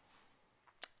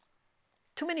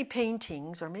too many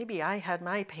paintings, or maybe I had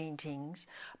my paintings,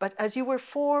 but as you were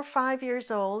 4 or 5 years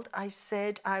old, I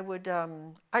said I would,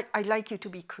 I'd like you to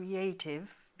be creative,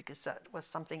 because that was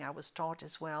something I was taught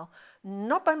as well,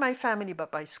 not by my family, but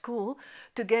by school,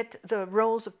 to get the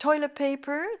rolls of toilet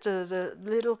paper, the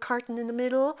little carton in the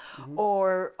middle,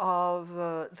 or of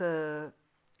the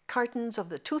cartons of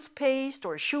the toothpaste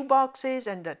or shoe boxes,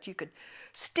 and that you could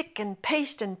stick and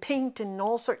paste and paint and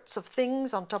all sorts of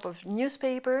things on top of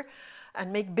newspaper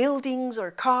and make buildings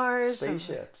or cars.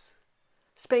 Spaceships.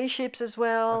 Spaceships as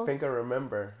well. I think I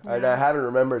remember. I haven't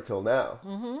remembered till now.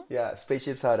 Yeah,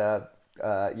 spaceships had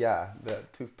the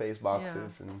toothpaste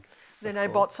boxes and. Then that's I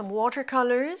cool. bought some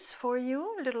watercolors for you,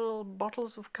 little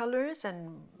bottles of colors and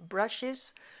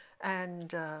brushes,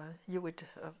 and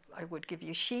I would give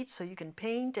you sheets so you can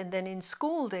paint. And then in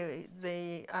school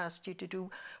they asked you to do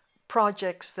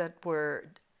projects that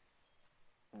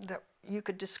you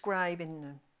could describe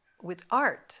with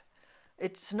art.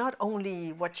 It's not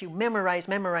only what you memorize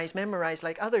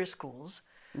like other schools,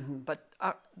 but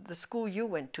the school you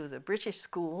went to, the British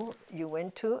school you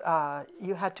went to,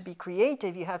 you had to be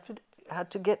creative. You had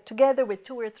to get together with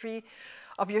 2 or 3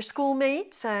 of your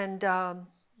schoolmates and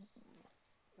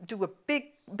do a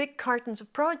big cartons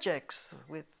of projects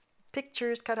with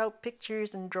pictures, cut out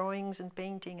pictures and drawings and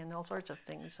painting and all sorts of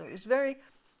things. So it was very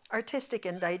artistic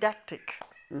and didactic.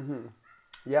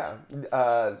 Yeah.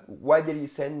 Why did you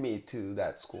send me to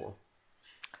that school?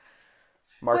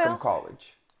 Markham Well, College.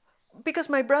 Because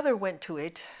my brother went to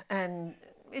it, and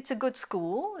it's a good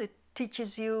school. It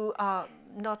teaches you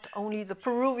not only the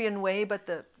Peruvian way, but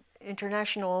the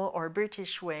international or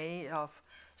British way of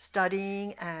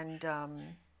studying, and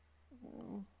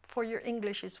for your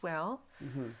English as well.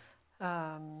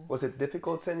 Was it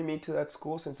difficult sending me to that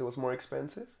school since it was more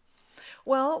expensive?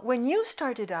 Well, when you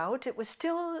started out, it was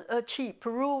still cheap.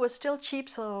 Peru was still cheap,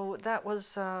 so that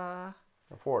was,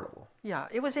 Affordable. yeah,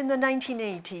 it was in the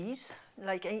 1980s,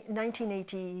 like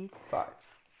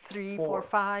 1983, 4, 4.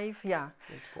 5, yeah.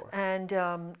 84. And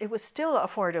it was still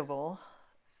affordable.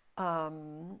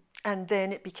 And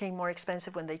then it became more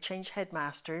expensive when they changed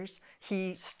headmasters.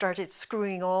 He started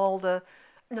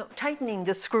tightening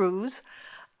the screws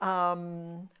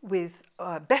with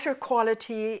better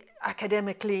quality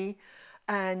academically,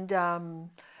 and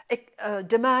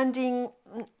demanding,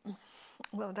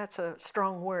 well, that's a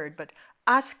strong word, but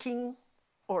asking,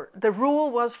 or the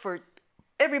rule was for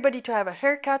everybody to have a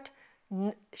haircut,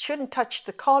 shouldn't touch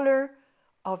the collar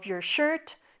of your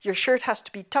shirt. Your shirt has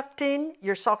to be tucked in,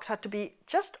 your socks had to be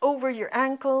just over your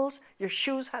ankles, your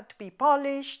shoes had to be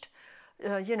polished,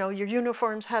 your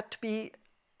uniforms had to be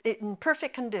in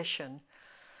perfect condition.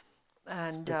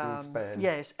 And Spick and span.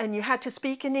 yes, and you had to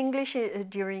speak in English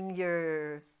during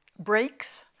your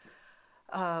breaks.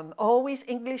 Always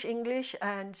English,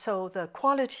 and so the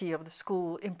quality of the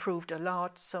school improved a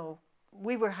lot. So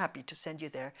we were happy to send you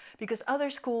there, because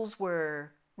other schools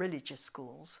were religious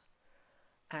schools,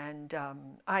 and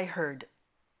I heard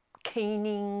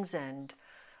canings, and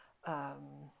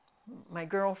my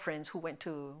girlfriends who went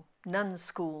to nun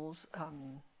schools,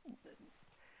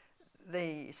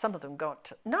 some of them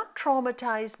got not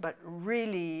traumatized, but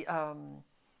really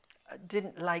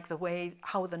didn't like the way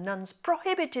how the nuns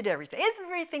prohibited everything.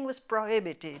 Everything was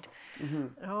prohibited.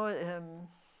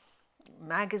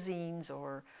 Magazines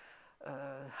or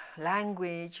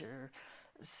language or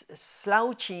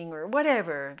slouching or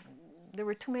whatever. There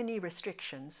were too many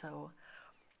restrictions. So,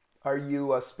 Are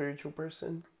you a spiritual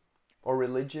person or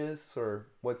religious, or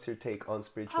what's your take on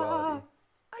spirituality?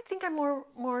 I think I'm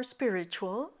more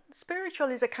spiritual. Spiritual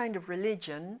is a kind of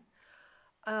religion.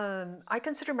 I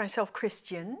consider myself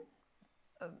Christian,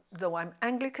 though I'm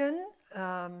Anglican.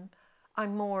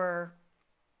 I'm more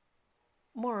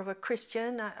of a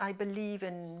Christian. I believe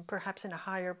perhaps in a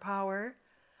higher power.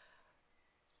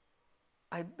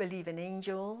 I believe in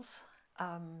angels.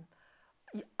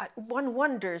 One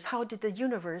wonders, how did the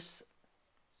universe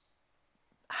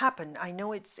happen? I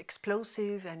know it's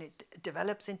explosive and it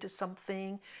develops into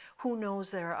something. Who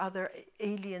knows, there are other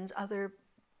aliens, other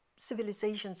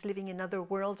civilizations living in other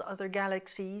worlds, other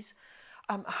galaxies.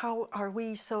 How are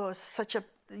we such a,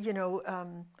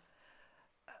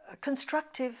 a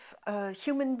constructive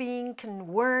human being can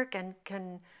work and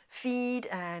can feed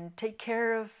and take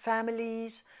care of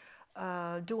families,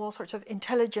 do all sorts of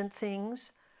intelligent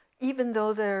things, even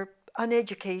though they're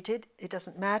uneducated. It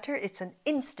doesn't matter. It's an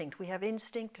instinct. We have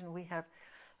instinct, and we have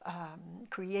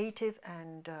creative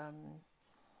and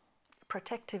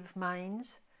protective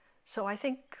minds. So I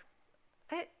think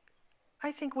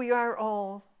we are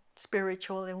all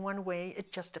spiritual in one way.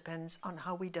 It just depends on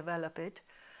how we develop it.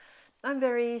 I'm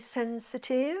very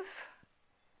sensitive,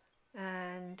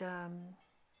 and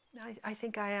I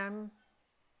think I am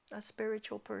a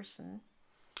spiritual person.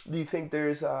 Do you think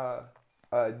there's a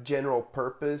general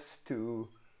purpose to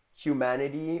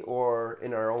humanity or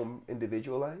in our own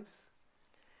individual lives?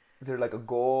 Is there like a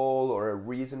goal or a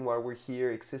reason why we're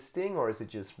here existing, or is it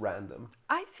just random?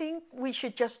 I think we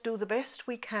should just do the best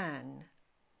we can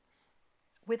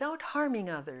without harming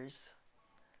others.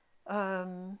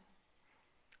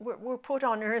 We're put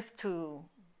on earth to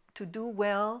do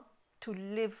well, to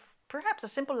live perhaps a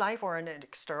simple life or an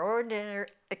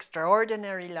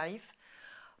extraordinary life,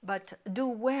 but do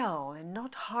well and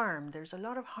not harm. There's a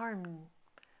lot of harm,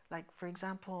 like, for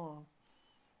example,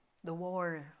 the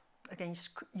war against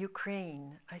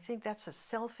Ukraine. I think that's a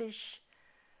selfish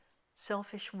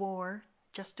war,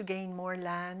 just to gain more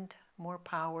land, more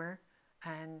power,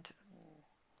 and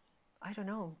I don't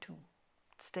know, to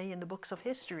stay in the books of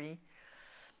history.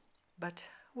 But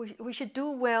we should do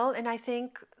well, and I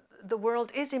think the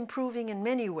world is improving in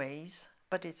many ways,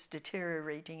 but it's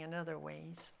deteriorating in other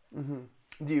ways. Mm-hmm.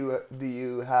 Do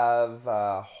you have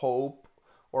hope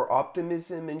or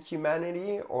optimism in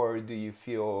humanity, or do you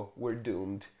feel we're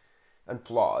doomed and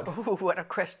flawed? Oh, what a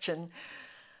question.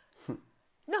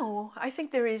 No, I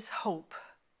think there is hope.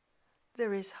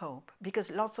 There is hope, because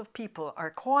lots of people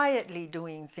are quietly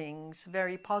doing things,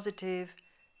 very positive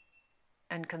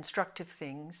and constructive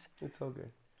things. It's all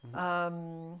good.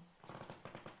 Mm-hmm.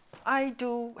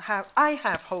 I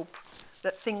have hope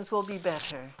that things will be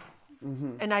better.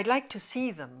 Mm-hmm. And I'd like to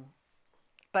see them,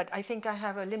 but I think I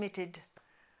have a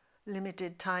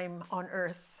limited time on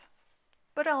earth.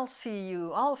 But I'll see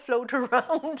you. I'll float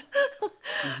around,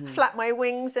 mm-hmm. flap my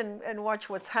wings and watch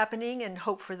what's happening and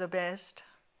hope for the best.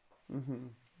 Mm-hmm.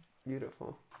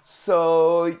 Beautiful.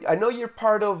 So I know you're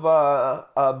part of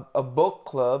a book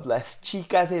club, Las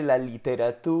Chicas de la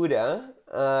Literatura.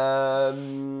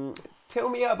 Tell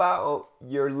me about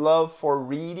your love for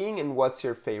reading and what's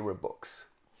your favorite books?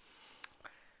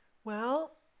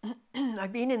 Well,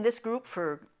 I've been in this group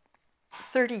for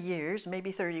 30 years,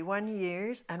 maybe 31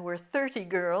 years, and we're 30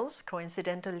 girls,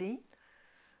 coincidentally.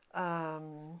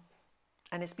 And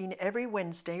it's been every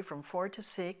Wednesday from 4 to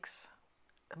 6.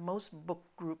 Most book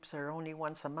groups are only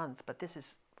once a month, but this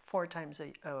is 4 times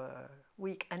a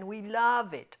week, and we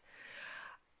love it.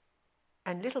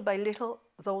 And little by little,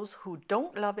 those who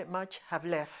don't love it much have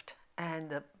left, and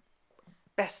the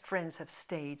best friends have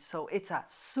stayed. So it's a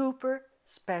super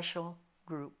special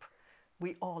group.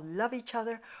 We all love each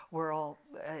other.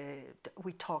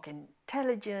 We talk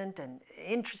intelligent and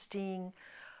interesting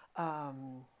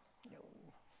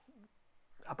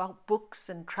about books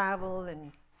and travel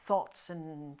and thoughts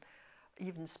and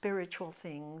even spiritual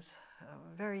things.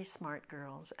 Very smart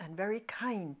girls, and very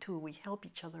kind too. We help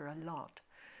each other a lot.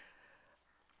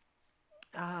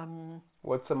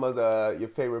 What's some of your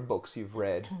favorite books you've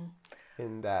read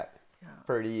in that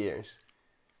 30 years?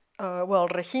 Well,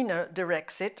 Regina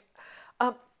directs it.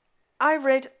 I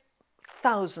read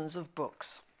thousands of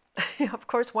books. Of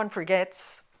course, one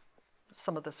forgets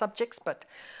some of the subjects, but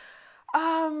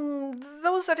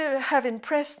those that have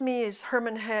impressed me is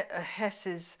Hermann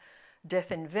Hesse's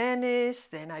Death in Venice.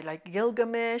 Then I like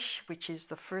Gilgamesh, which is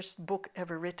the first book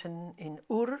ever written in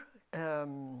Ur,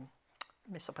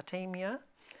 Mesopotamia.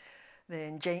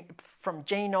 Then from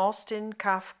Jane Austen,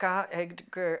 Kafka,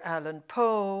 Edgar Allan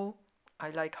Poe.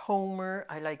 I like Homer.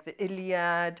 I like the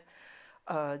Iliad,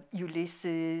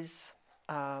 Ulysses,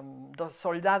 Los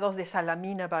Soldados de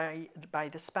Salamina by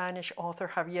the Spanish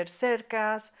author Javier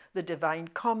Cercas. The Divine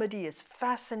Comedy is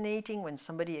fascinating when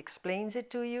somebody explains it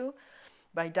to you,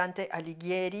 by Dante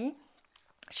Alighieri.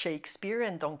 Shakespeare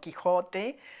and Don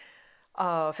Quixote,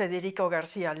 Federico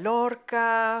Garcia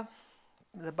Lorca,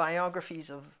 the biographies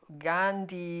of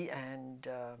Gandhi and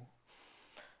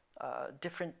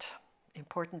different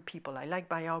important people. I like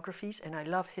biographies and I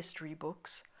love history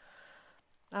books.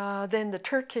 Then the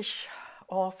Turkish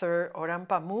author Orhan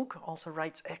Pamuk also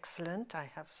writes excellent. I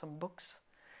have some books.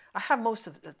 I have most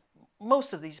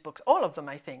of these books, all of them,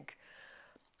 I think.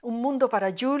 Un Mundo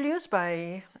para Julius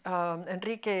by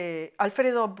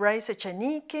Alfredo Bryce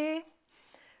Echenique,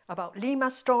 about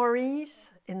Lima stories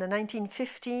in the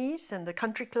 1950s and the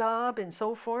country club and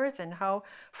so forth, and how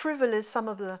frivolous some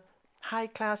of the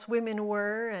high-class women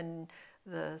were, and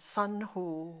the son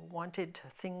who wanted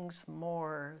things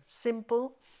more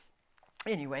simple.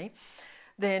 Anyway,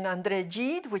 then André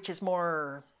Gide, which is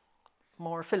more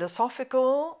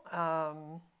philosophical.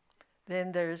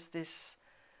 Then there's this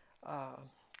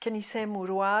Kenise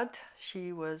Mourouad.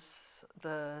 She was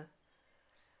an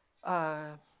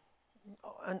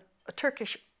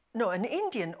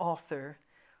Indian author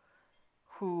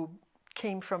who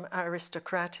came from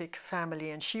aristocratic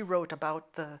family, and she wrote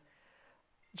about the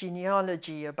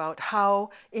genealogy, about how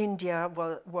India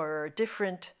were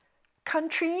different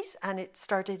countries, and it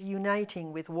started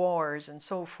uniting with wars and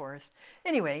so forth.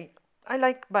 Anyway, I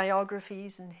like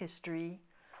biographies and history,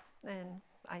 and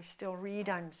I still read.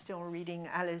 I'm still reading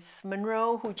Alice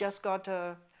Munro, who just got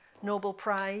a Nobel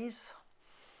Prize.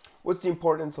 What's the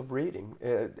importance of reading?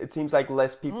 It seems like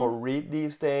less people read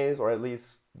these days, or at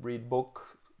least read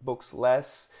books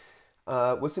less.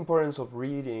 What's the importance of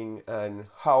reading, and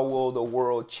how will the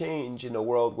world change in a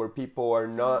world where people are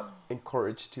not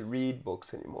encouraged to read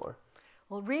books anymore?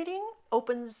 Well, reading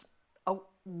opens a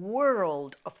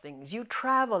world of things. You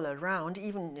travel around,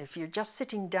 even if you're just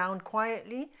sitting down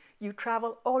quietly, you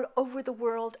travel all over the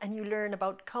world, and you learn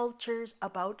about cultures,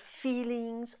 about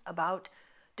feelings, about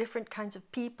different kinds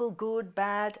of people, good,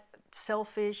 bad,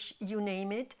 selfish, you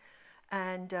name it.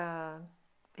 And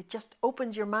it just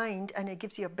opens your mind, and it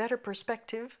gives you a better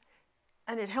perspective,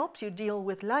 and it helps you deal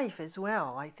with life as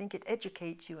well. I think it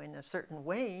educates you in a certain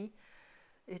way.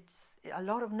 It's a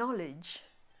lot of knowledge,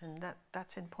 and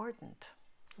that's important.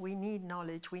 We need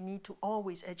knowledge. We need to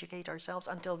always educate ourselves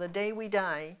until the day we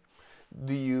die.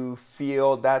 Do you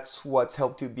feel that's what's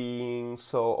helped you being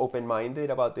so open-minded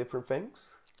about different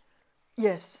things?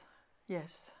 Yes,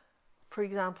 yes. For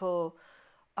example,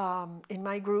 in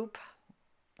my group,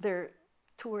 there are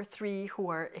 2 or 3 who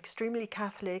are extremely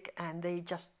Catholic, and they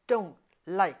just don't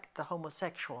like the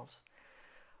homosexuals.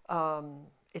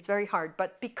 It's very hard.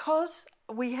 But because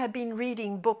we have been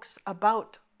reading books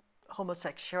about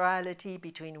homosexuality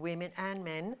between women and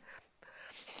men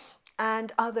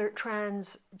and other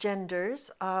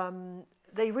transgenders,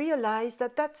 they realize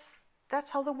that that's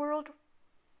how the world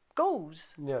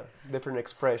goes. Yeah, different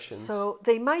expressions. So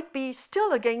they might be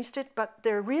still against it, but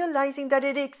they're realizing that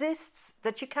it exists,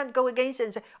 that you can't go against it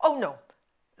and say, oh no,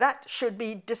 that should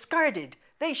be discarded.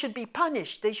 They should be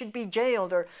punished. They should be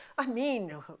jailed. Or, I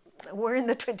mean, we're in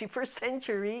the 21st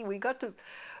century. We got to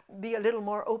be a little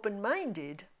more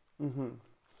open-minded.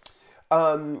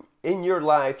 In your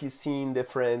life, you've seen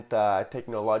different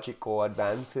technological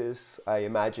advances. I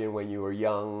imagine when you were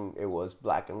young, it was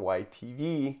black and white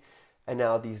TV. And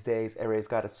now these days, everybody's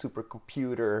got a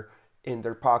supercomputer in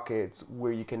their pockets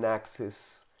where you can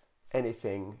access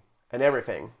anything and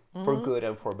everything, for good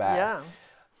and for bad.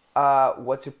 Yeah.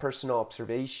 What's your personal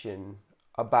observation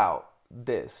about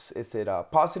this? Is it a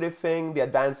positive thing, the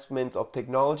advancement of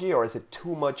technology, or is it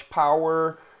too much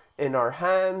power in our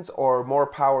hands, or more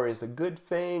power is a good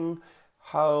thing?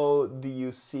 How do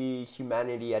you see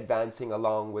humanity advancing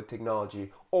along with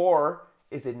technology? Or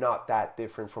is it not that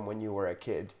different from when you were a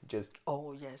kid? Just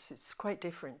Oh, yes, it's quite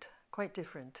different, quite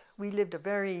different. We lived a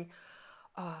very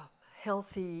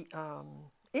healthy,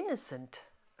 innocent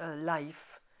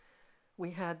life.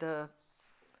 We had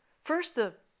first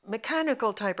the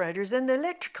mechanical typewriters, then the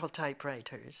electrical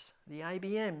typewriters, the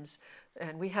IBMs,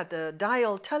 and we had the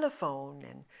dial telephone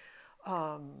and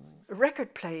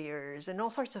record players and all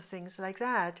sorts of things like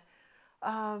that.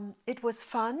 It was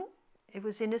fun. It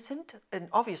was innocent, and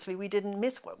obviously we didn't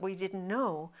miss what we didn't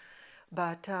know.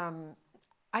 But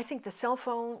I think the cell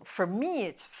phone, for me,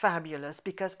 it's fabulous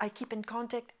because I keep in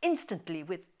contact instantly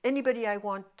with anybody I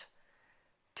want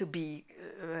to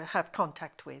have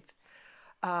contact with.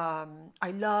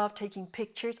 I love taking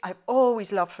pictures. I've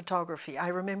always loved photography. I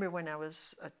remember when I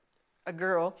was a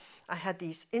girl, I had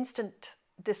these instant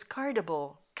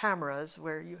discardable cameras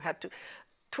where you had to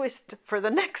twist for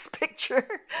the next picture.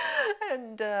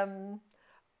 And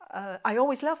I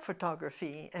always loved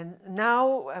photography. And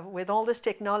now with all this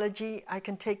technology, I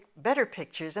can take better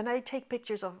pictures. And I take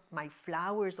pictures of my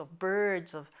flowers, of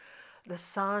birds, of the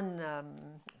sun,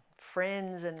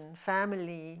 friends and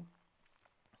family.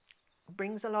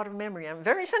 Brings a lot of memory. I'm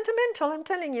very sentimental, I'm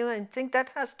telling you. I think that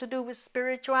has to do with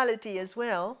spirituality as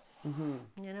well.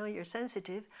 You know, you're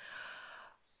sensitive.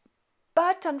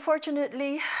 But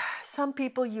unfortunately, some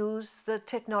people use the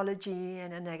technology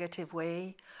in a negative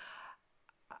way.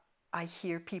 I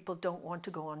hear people don't want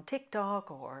to go on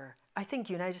TikTok or I think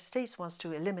United States wants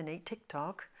to eliminate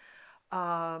TikTok.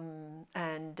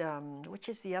 And which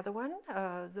is the other one?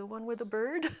 The one with the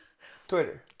bird?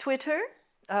 Twitter. Twitter,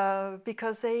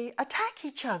 because they attack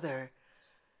each other.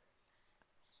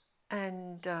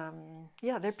 And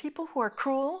yeah, there are people who are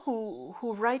cruel,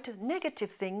 who write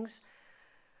negative things.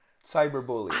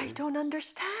 Cyberbullying. I don't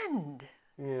understand.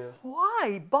 Yeah.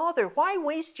 Why bother? Why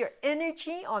waste your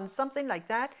energy on something like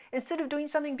that instead of doing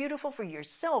something beautiful for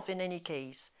yourself in any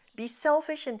case? Be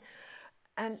selfish and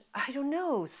I don't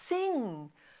know, sing,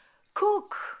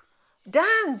 cook,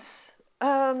 dance,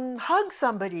 hug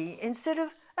somebody instead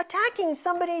of attacking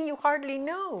somebody you hardly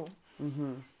know.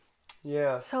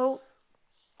 Yeah. So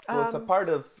Well, it's a part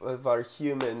of our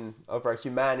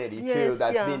humanity too Yes,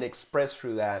 that's yeah. being expressed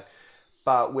through that.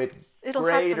 But with It'll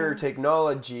greater happen.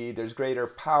 technology, there's greater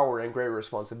power and greater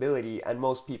responsibility, and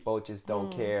most people just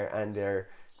don't care, and they're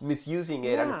misusing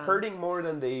it and Yeah. hurting more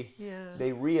than Yeah.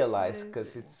 they realize,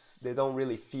 because they don't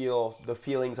really feel the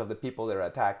feelings of the people they're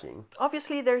attacking.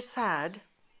 Obviously, they're sad,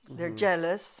 they're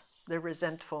jealous, they're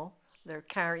resentful, they're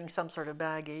carrying some sort of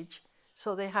baggage,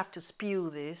 so they have to spew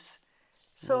this.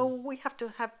 So we have to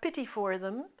have pity for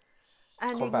them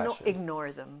and Compassion.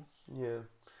 ignore them. Yeah,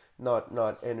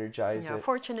 not energize Yeah, it.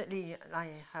 fortunately, I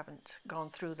haven't gone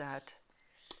through that.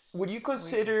 Would you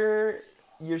consider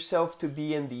yourself to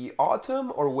be in the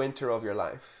autumn or winter of your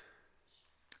life?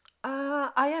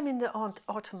 I am in the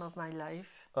autumn of my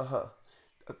life. Uh-huh.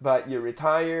 But you're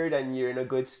retired and you're in a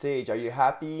good stage. Are you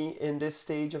happy in this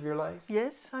stage of your life?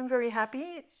 Yes, I'm very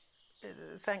happy.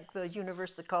 Thank the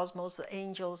universe, the cosmos, the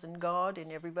angels, and God,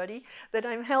 and everybody that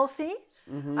I'm healthy.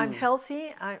 I'm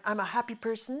healthy. I'm a happy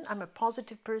person. I'm a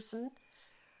positive person.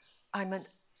 I'm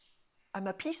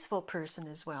a peaceful person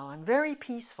as well. I'm very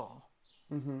peaceful.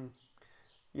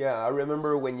 Yeah, I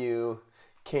remember when you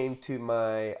came to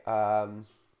my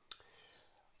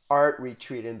art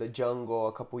retreat in the jungle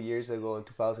a couple years ago in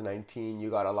 2019. You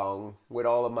got along with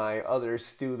all of my other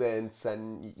students,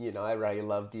 and everybody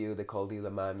loved you. They called you the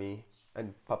mami,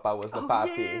 and Papa was the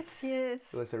papi.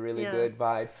 Yes. It was a really Yeah. good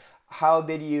vibe. How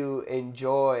did you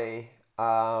enjoy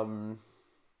going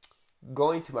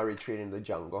to my retreat in the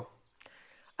jungle?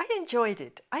 I enjoyed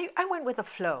it. I went with the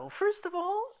flow. First of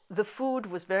all, the food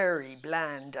was very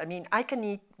bland. I mean, I can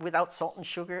eat without salt and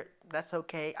sugar, that's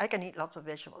okay. I can eat lots of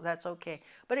vegetables, that's okay.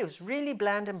 But it was really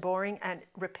bland and boring and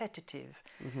repetitive.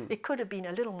 It could have been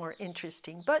a little more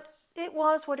interesting, but it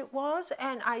was what it was,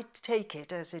 and I take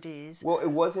it as it is. Well,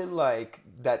 it wasn't like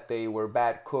that they were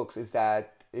bad cooks. Is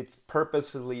that it's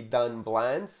purposely done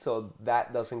bland, so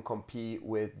that doesn't compete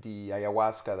with the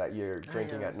ayahuasca that you're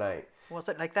drinking at night. Was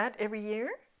it like that every year?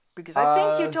 Because I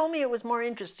think you Uh, told me it was more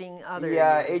interesting other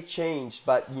Yeah, years. it changed,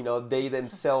 but they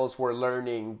themselves were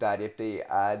learning that if they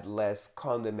add less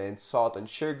condiments, salt, and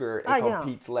sugar, it Yeah.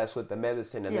 competes less with the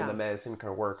medicine, and then the Yeah. medicine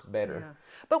can work better. Yeah.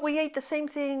 But we ate the same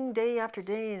thing day after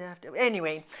day and after.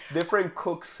 Anyway, Different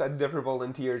cooks and different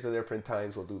volunteers at different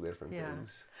times will do different yeah.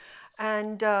 things.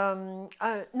 And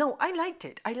no, I liked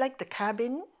it. I liked the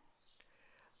cabin.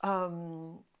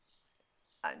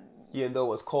 Even though it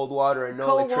was cold water and no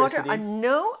Cold water. electricity.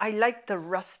 No, I liked the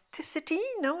rusticity.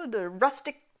 No, the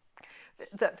rustic.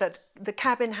 That the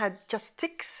cabin had just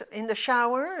sticks in the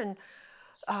shower, and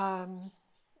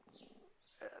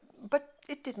but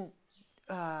it didn't.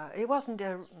 It wasn't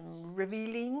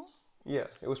revealing. Yeah,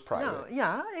 it was private. No,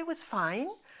 yeah, it was fine.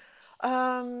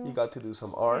 You got to do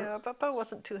some art. Yeah, Papa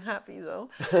wasn't too happy though.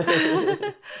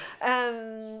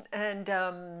 And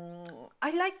I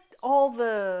liked all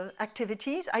the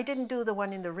activities. I didn't do the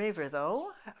one in the river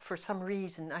though, for some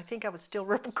reason. I think I was still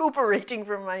recuperating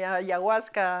from my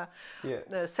ayahuasca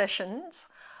Yeah. sessions.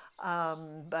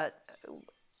 And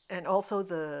also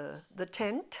the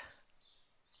tent.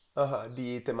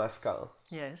 The temazcal.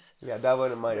 Yes. Yeah, that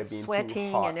one might have been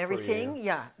Sweating too hot and everything. for you.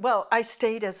 Yeah. Well, I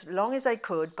stayed as long as I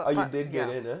could. But Oh, you did get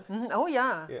yeah. in, huh? Mhm. Oh,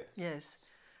 yeah. Yeah. Yes.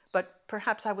 But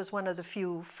perhaps I was one of the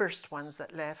few first ones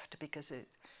that left because it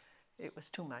was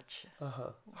too much.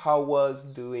 How was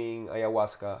doing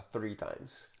ayahuasca 3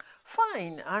 times?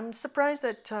 Fine. I'm surprised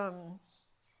that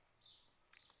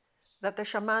the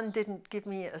shaman didn't give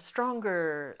me a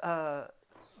stronger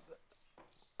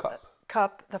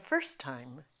cup the first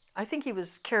time. I think he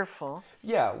was careful.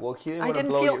 Yeah, well, he didn't I want to didn't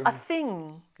blow feel your... a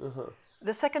thing.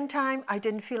 The second time, I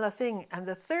didn't feel a thing. And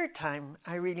the third time,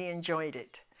 I really enjoyed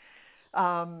it.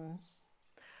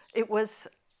 It was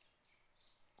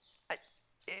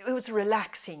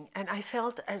relaxing, and I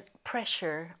felt a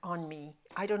pressure on me.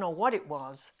 I don't know what it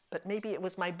was, but maybe it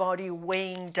was my body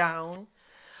weighing down.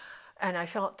 And I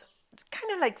felt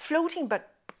kind of like floating,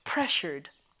 but pressured.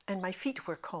 And my feet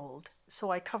were cold. So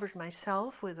I covered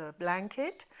myself with a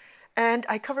blanket And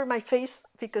I covered my face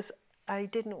because I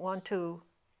didn't want to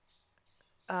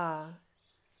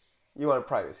You want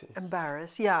privacy.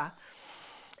 embarrass. Yeah.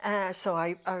 So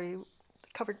I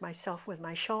covered myself with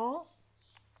my shawl,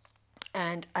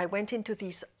 and I went into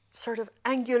these sort of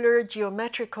angular,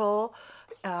 geometrical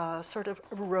sort of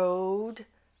road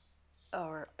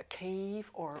or a cave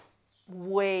or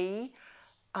way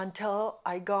until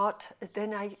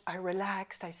then I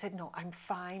relaxed. I said, no, I'm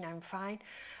fine, I'm fine.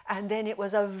 And then it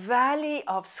was a valley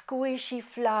of squishy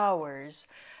flowers.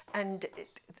 And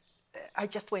I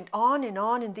just went on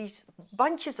in these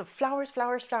bunches of flowers,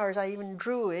 flowers, flowers. I even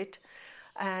drew it.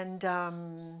 And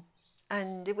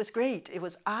it was great. It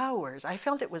was hours. I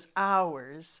felt it was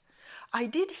hours. I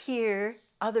did hear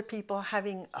other people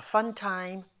having a fun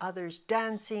time, others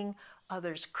dancing,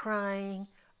 others crying,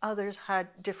 others had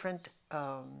different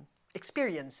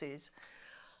experiences.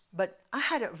 But I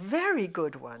had a very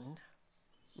good one,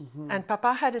 and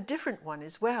Papa had a different one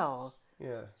as well.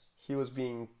 Yeah. He was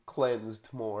being cleansed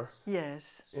more.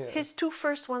 Yes. Yeah. His two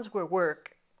first ones were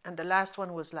work, and the last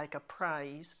one was like a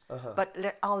prize. But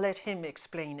I'll let him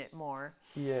explain it more.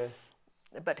 Yeah.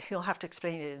 But he'll have to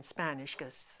explain it in Spanish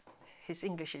because his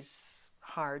English is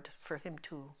hard for him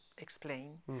to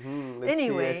explain. Let's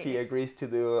Anyway, see if he agrees to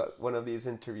do one of these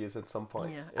interviews at some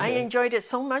point. yeah, I enjoyed it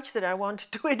so much that I want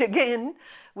to do it again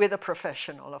with a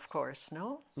professional, of course,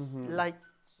 no? Like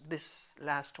this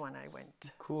last one I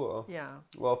went. Cool. Yeah.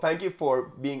 Well, thank you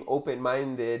for being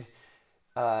open-minded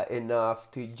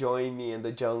enough to join me in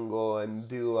the jungle and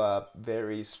do a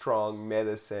very strong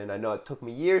medicine. I know it took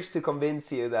me years to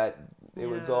convince you that it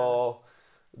was Yeah. all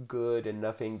good and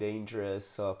nothing dangerous.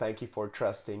 So thank you for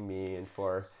trusting me and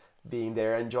for being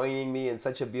there and joining me in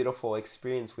such a beautiful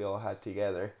experience we all had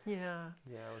together. Yeah.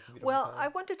 Yeah, it was a beautiful Well, time. I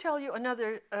want to tell you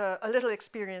another, a little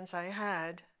experience I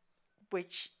had,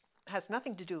 which has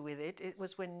nothing to do with it. It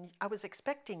was when I was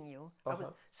expecting you. I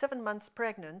was 7 months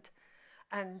pregnant,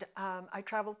 and I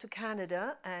traveled to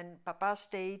Canada, and Papa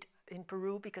stayed in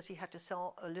Peru because he had to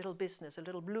sell a little business, a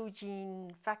little blue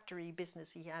jean factory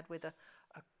business he had with a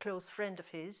close friend of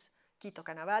his, Quito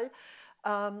Canaval.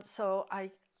 So I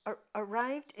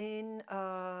arrived in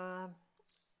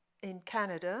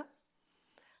Canada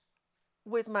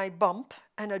with my bump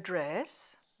and a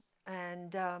dress,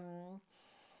 and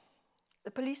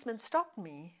the policeman stopped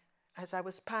me as I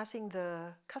was passing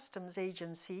the customs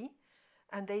agency,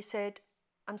 and they said,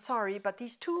 "I'm sorry, but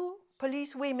these two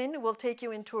police women will take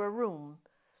you into a room."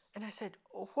 And I said,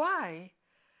 "Why?"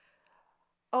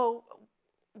 "Oh,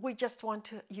 we just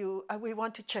want we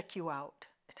want to check you out."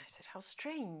 And I said, "How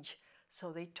strange."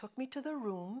 So they took me to the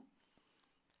room,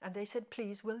 and they said,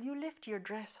 "Please, will you lift your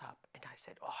dress up?" And I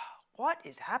said, "Oh, what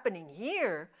is happening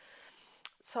here?"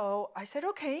 So I said,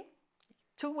 "Okay."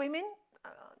 Two women,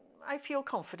 I feel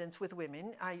confidence with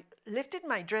women. I lifted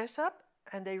my dress up,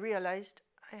 and they realized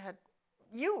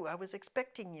I was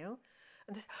expecting you.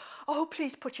 And they said, "Oh,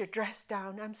 please put your dress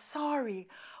down. I'm sorry.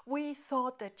 We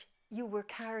thought that you were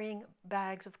carrying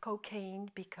bags of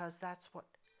cocaine because that's what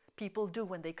people do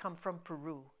when they come from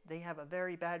Peru. They have a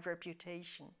very bad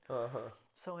reputation."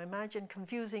 So imagine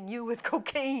confusing you with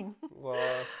cocaine.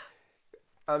 Well,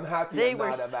 I'm happy They I'm were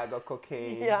not a bag of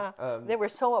cocaine. Yeah, they were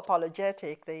so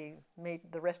apologetic. They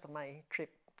made the rest of my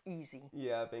trip easy.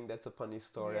 Yeah, I think that's a funny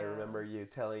story. I Yeah. remember you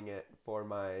telling it for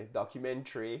my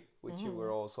documentary, which you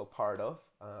were also part of,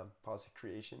 Positive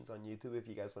Creations on YouTube, if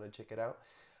you guys want to check it out.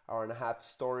 Hour and a half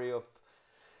story of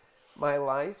my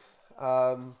life.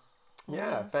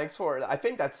 Yeah, thanks for I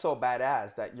think that's so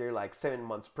badass that you're like 7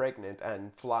 months pregnant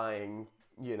and flying,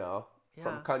 Yeah.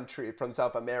 from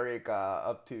South America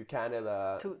up to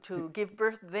Canada. To give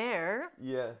birth there,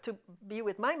 Yeah. to be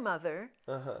with my mother.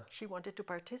 She wanted to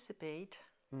participate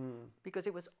because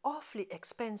it was awfully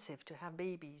expensive to have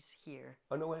babies here.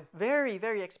 Oh, no way. Very,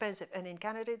 very expensive. And in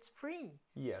Canada, it's free.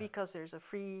 Yeah. Because there's a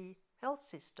free health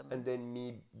system. And then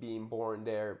me being born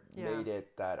there Yeah. made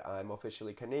it that I'm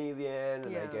officially Canadian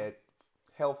and I Yeah. get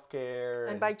health care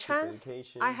And by cheap chance,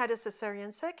 education. I had a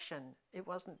cesarean section. It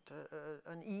wasn't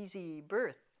an easy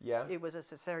birth. Yeah. It was a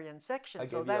cesarean section. I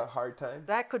so gave you a that's hard time.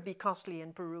 That could be costly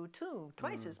in Peru too,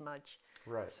 twice as much.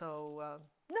 Right. So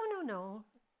no.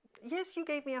 Yes, you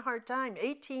gave me a hard time.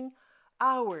 18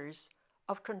 hours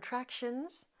of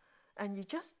contractions, and you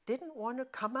just didn't want to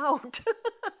come out.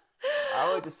 I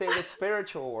want to stay in the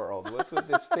spiritual world. What's with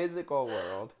this physical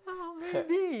world? Oh,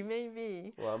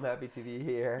 maybe. Well, I'm happy to be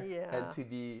here Yeah. and to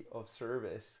be of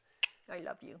service. I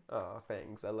love you. Oh,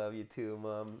 thanks. I love you too,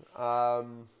 Mom.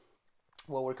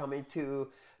 Well, we're coming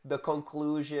to the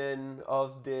conclusion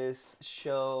of this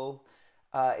show.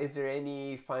 Is there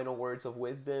any final words of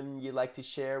wisdom you'd like to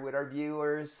share with our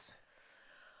viewers?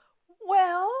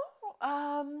 Well,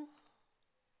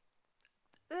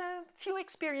 a few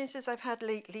experiences I've had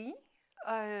lately,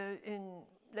 in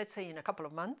let's say in a couple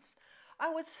of months, I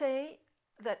would say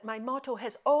that my motto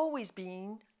has always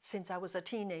been, since I was a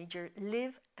teenager,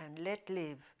 live and let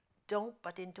live. Don't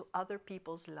butt into other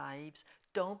people's lives.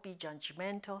 Don't be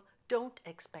judgmental. Don't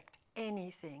expect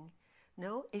anything.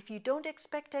 No, if you don't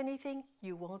expect anything,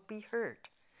 you won't be hurt.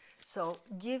 So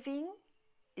giving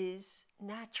is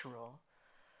natural.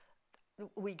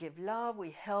 We give love,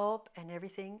 we help, and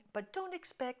everything, but don't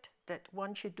expect that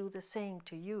one should do the same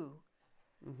to you.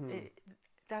 It-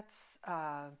 that's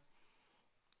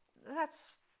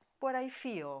that's what I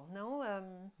feel. No,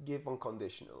 Give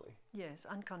unconditionally. yes,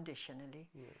 unconditionally.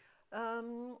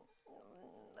 Um,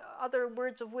 Other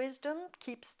words of wisdom: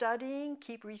 keep studying,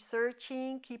 keep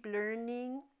researching, keep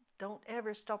learning. Don't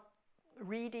ever stop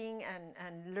reading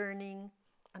and learning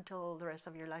until the rest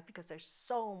of your life, because there's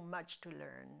so much to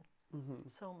learn.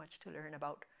 So much to learn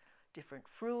about different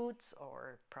fruits,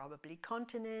 or probably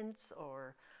continents,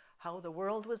 or how the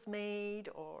world was made,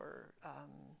 or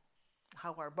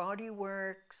how our body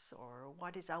works, or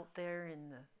what is out there in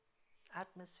the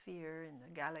atmosphere, in the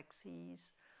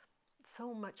galaxies.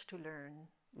 So much to learn.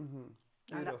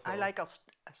 I Beautiful. like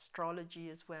astrology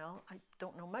as well. I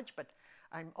don't know much, but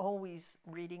I'm always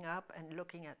reading up and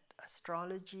looking at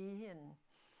astrology and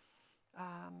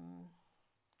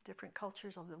different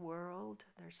cultures of the world.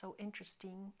 They're so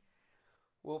interesting.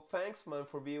 Well, thanks, man,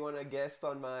 for being a guest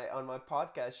on my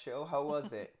podcast show. How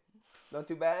was it? Not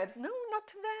too bad. No, not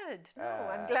too bad. No,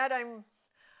 I'm Uh, glad I'm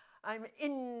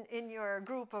in your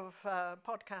group of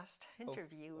podcast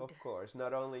interviewed. of course,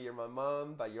 not only you're my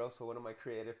mom, but you're also one of my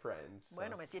creative friends.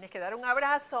 Bueno, So. me tienes que dar un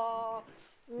abrazo.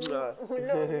 Love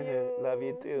Love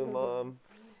you too, you. mom.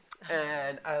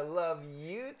 And I love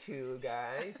you too,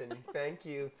 guys. And thank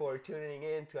you for tuning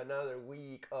in to another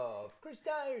week of Chris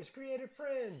Dyer's Creative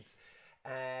Friends.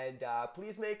 And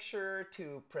please make sure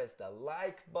to press the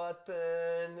like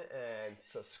button and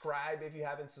subscribe if you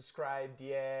haven't subscribed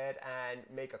yet. And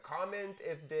make a comment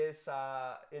if this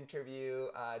interview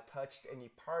touched any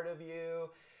part of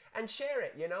you. And share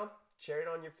it, share it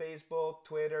on your Facebook,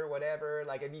 Twitter, whatever.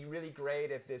 Like, it'd be really great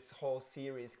if this whole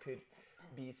series could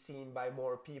be seen by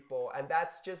more people. And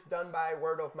that's just done by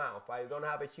word of mouth. I don't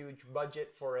have a huge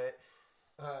budget for it.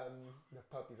 The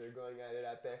puppies are going at it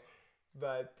out there.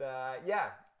 But yeah,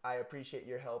 I appreciate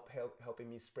your helping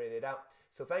me spread it out.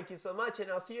 So thank you so much,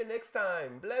 and I'll see you next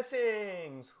time.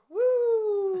 Blessings!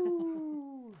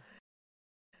 Woo!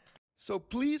 So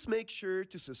please make sure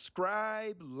to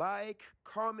subscribe, like,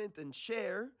 comment, and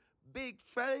share. Big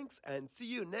thanks, and see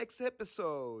you next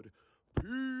episode.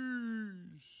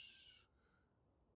 Peace!